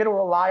 Right. I think it'll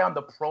rely on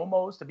the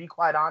promos, to be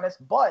quite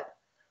honest. But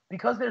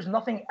because there's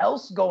nothing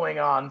else going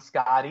on,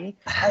 Scotty,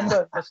 and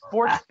the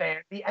sports fan,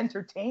 the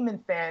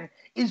entertainment fan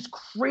is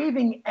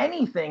craving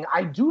anything,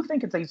 I do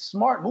think it's a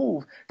smart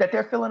move that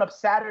they're filling up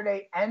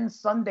Saturday and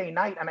Sunday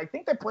night. And I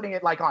think they're putting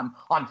it like on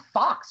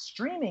Fox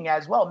streaming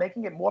as well,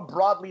 making it more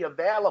broadly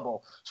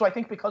available. So I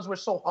think because we're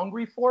so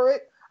hungry for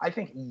it, I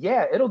think,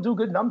 yeah, it'll do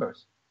good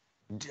numbers.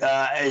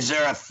 Is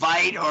there a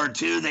fight or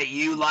two that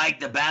you like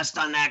the best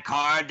on that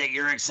card that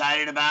you're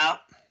excited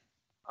about?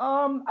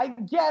 I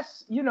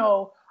guess,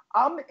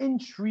 I'm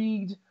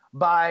intrigued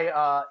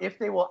by if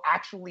they will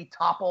actually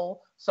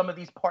topple some of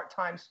these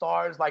part-time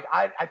stars. Like,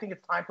 I think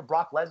it's time for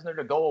Brock Lesnar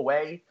to go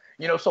away.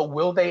 So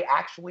will they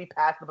actually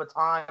pass the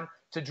baton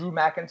to Drew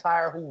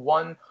McIntyre, who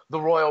won the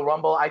Royal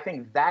Rumble? I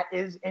think that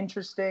is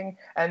interesting.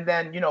 And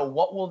then,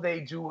 what will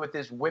they do with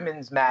this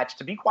women's match?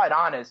 To be quite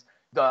honest,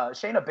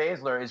 Shayna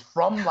Baszler is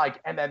from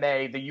like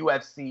MMA, the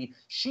UFC.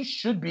 She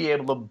should be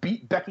able to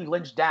beat Becky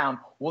Lynch down.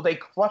 Will they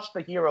crush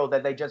the hero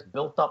that they just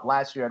built up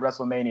last year at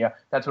WrestleMania?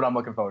 That's what I'm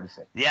looking forward to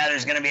see. Yeah,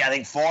 there's going to be, I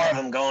think, 4 of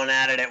them going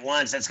at it at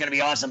once. That's going to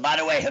be awesome. By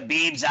the way,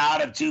 Habib's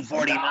out of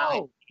 249.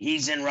 No.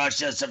 He's in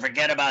Russia, so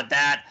forget about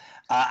that.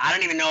 I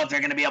don't even know if they're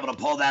going to be able to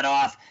pull that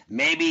off.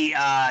 Maybe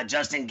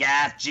Justin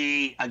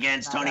Gaethje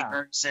against Tony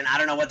Ferguson. I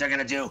don't know what they're going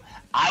to do.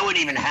 I wouldn't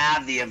even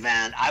have the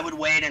event. I would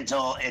wait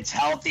until it's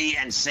healthy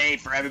and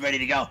safe for everybody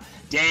to go.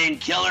 Dane,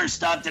 killer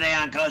stuff today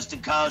on Coast to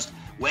Coast.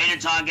 Way to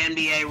talk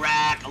NBA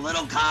rack, a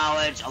little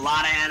college, a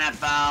lot of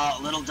NFL,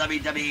 a little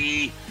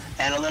WWE,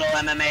 and a little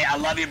MMA. I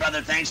love you,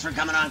 brother. Thanks for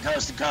coming on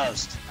Coast to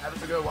Coast.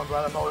 Have a good one,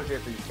 brother. I'm always here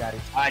for you, Scotty.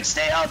 All right,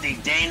 stay healthy.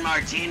 Dane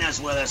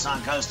Martinez with us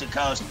on Coast to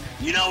Coast.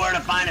 You know where to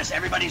find us.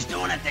 Everybody's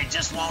doing it. They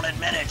just won't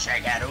admit it.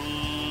 Check it.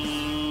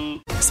 Ooh.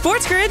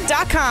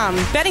 SportsGrid.com.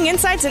 Betting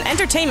insights and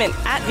entertainment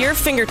at your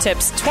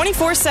fingertips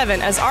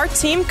 24/7 as our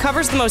team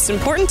covers the most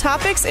important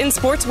topics in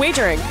sports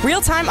wagering.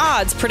 Real-time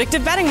odds,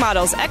 predictive betting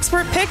models,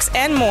 expert picks,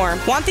 and more.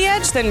 Want the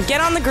edge? Then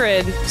get on the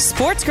grid.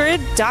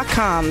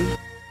 SportsGrid.com.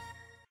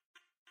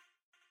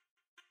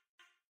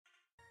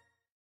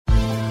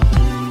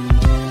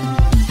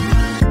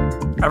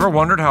 Ever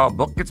wondered how a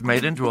book gets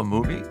made into a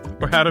movie?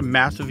 Or how to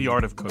master the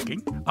art of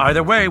cooking?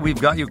 Either way,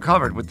 we've got you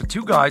covered with the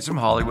Two Guys from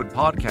Hollywood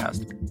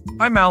podcast.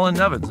 I'm Alan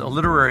Nevins, a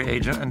literary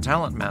agent and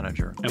talent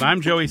manager. And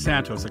I'm Joey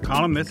Santos, a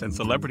columnist and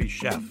celebrity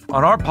chef.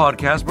 On our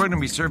podcast, we're going to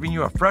be serving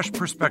you a fresh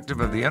perspective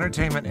of the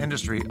entertainment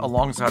industry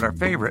alongside our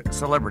favorite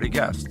celebrity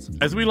guests.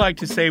 As we like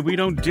to say, we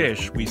don't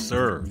dish, we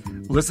serve.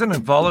 Listen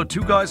and follow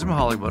Two Guys from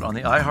Hollywood on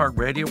the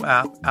iHeartRadio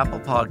app, Apple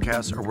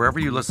Podcasts, or wherever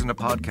you listen to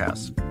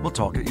podcasts. We'll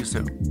talk at you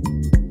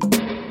soon.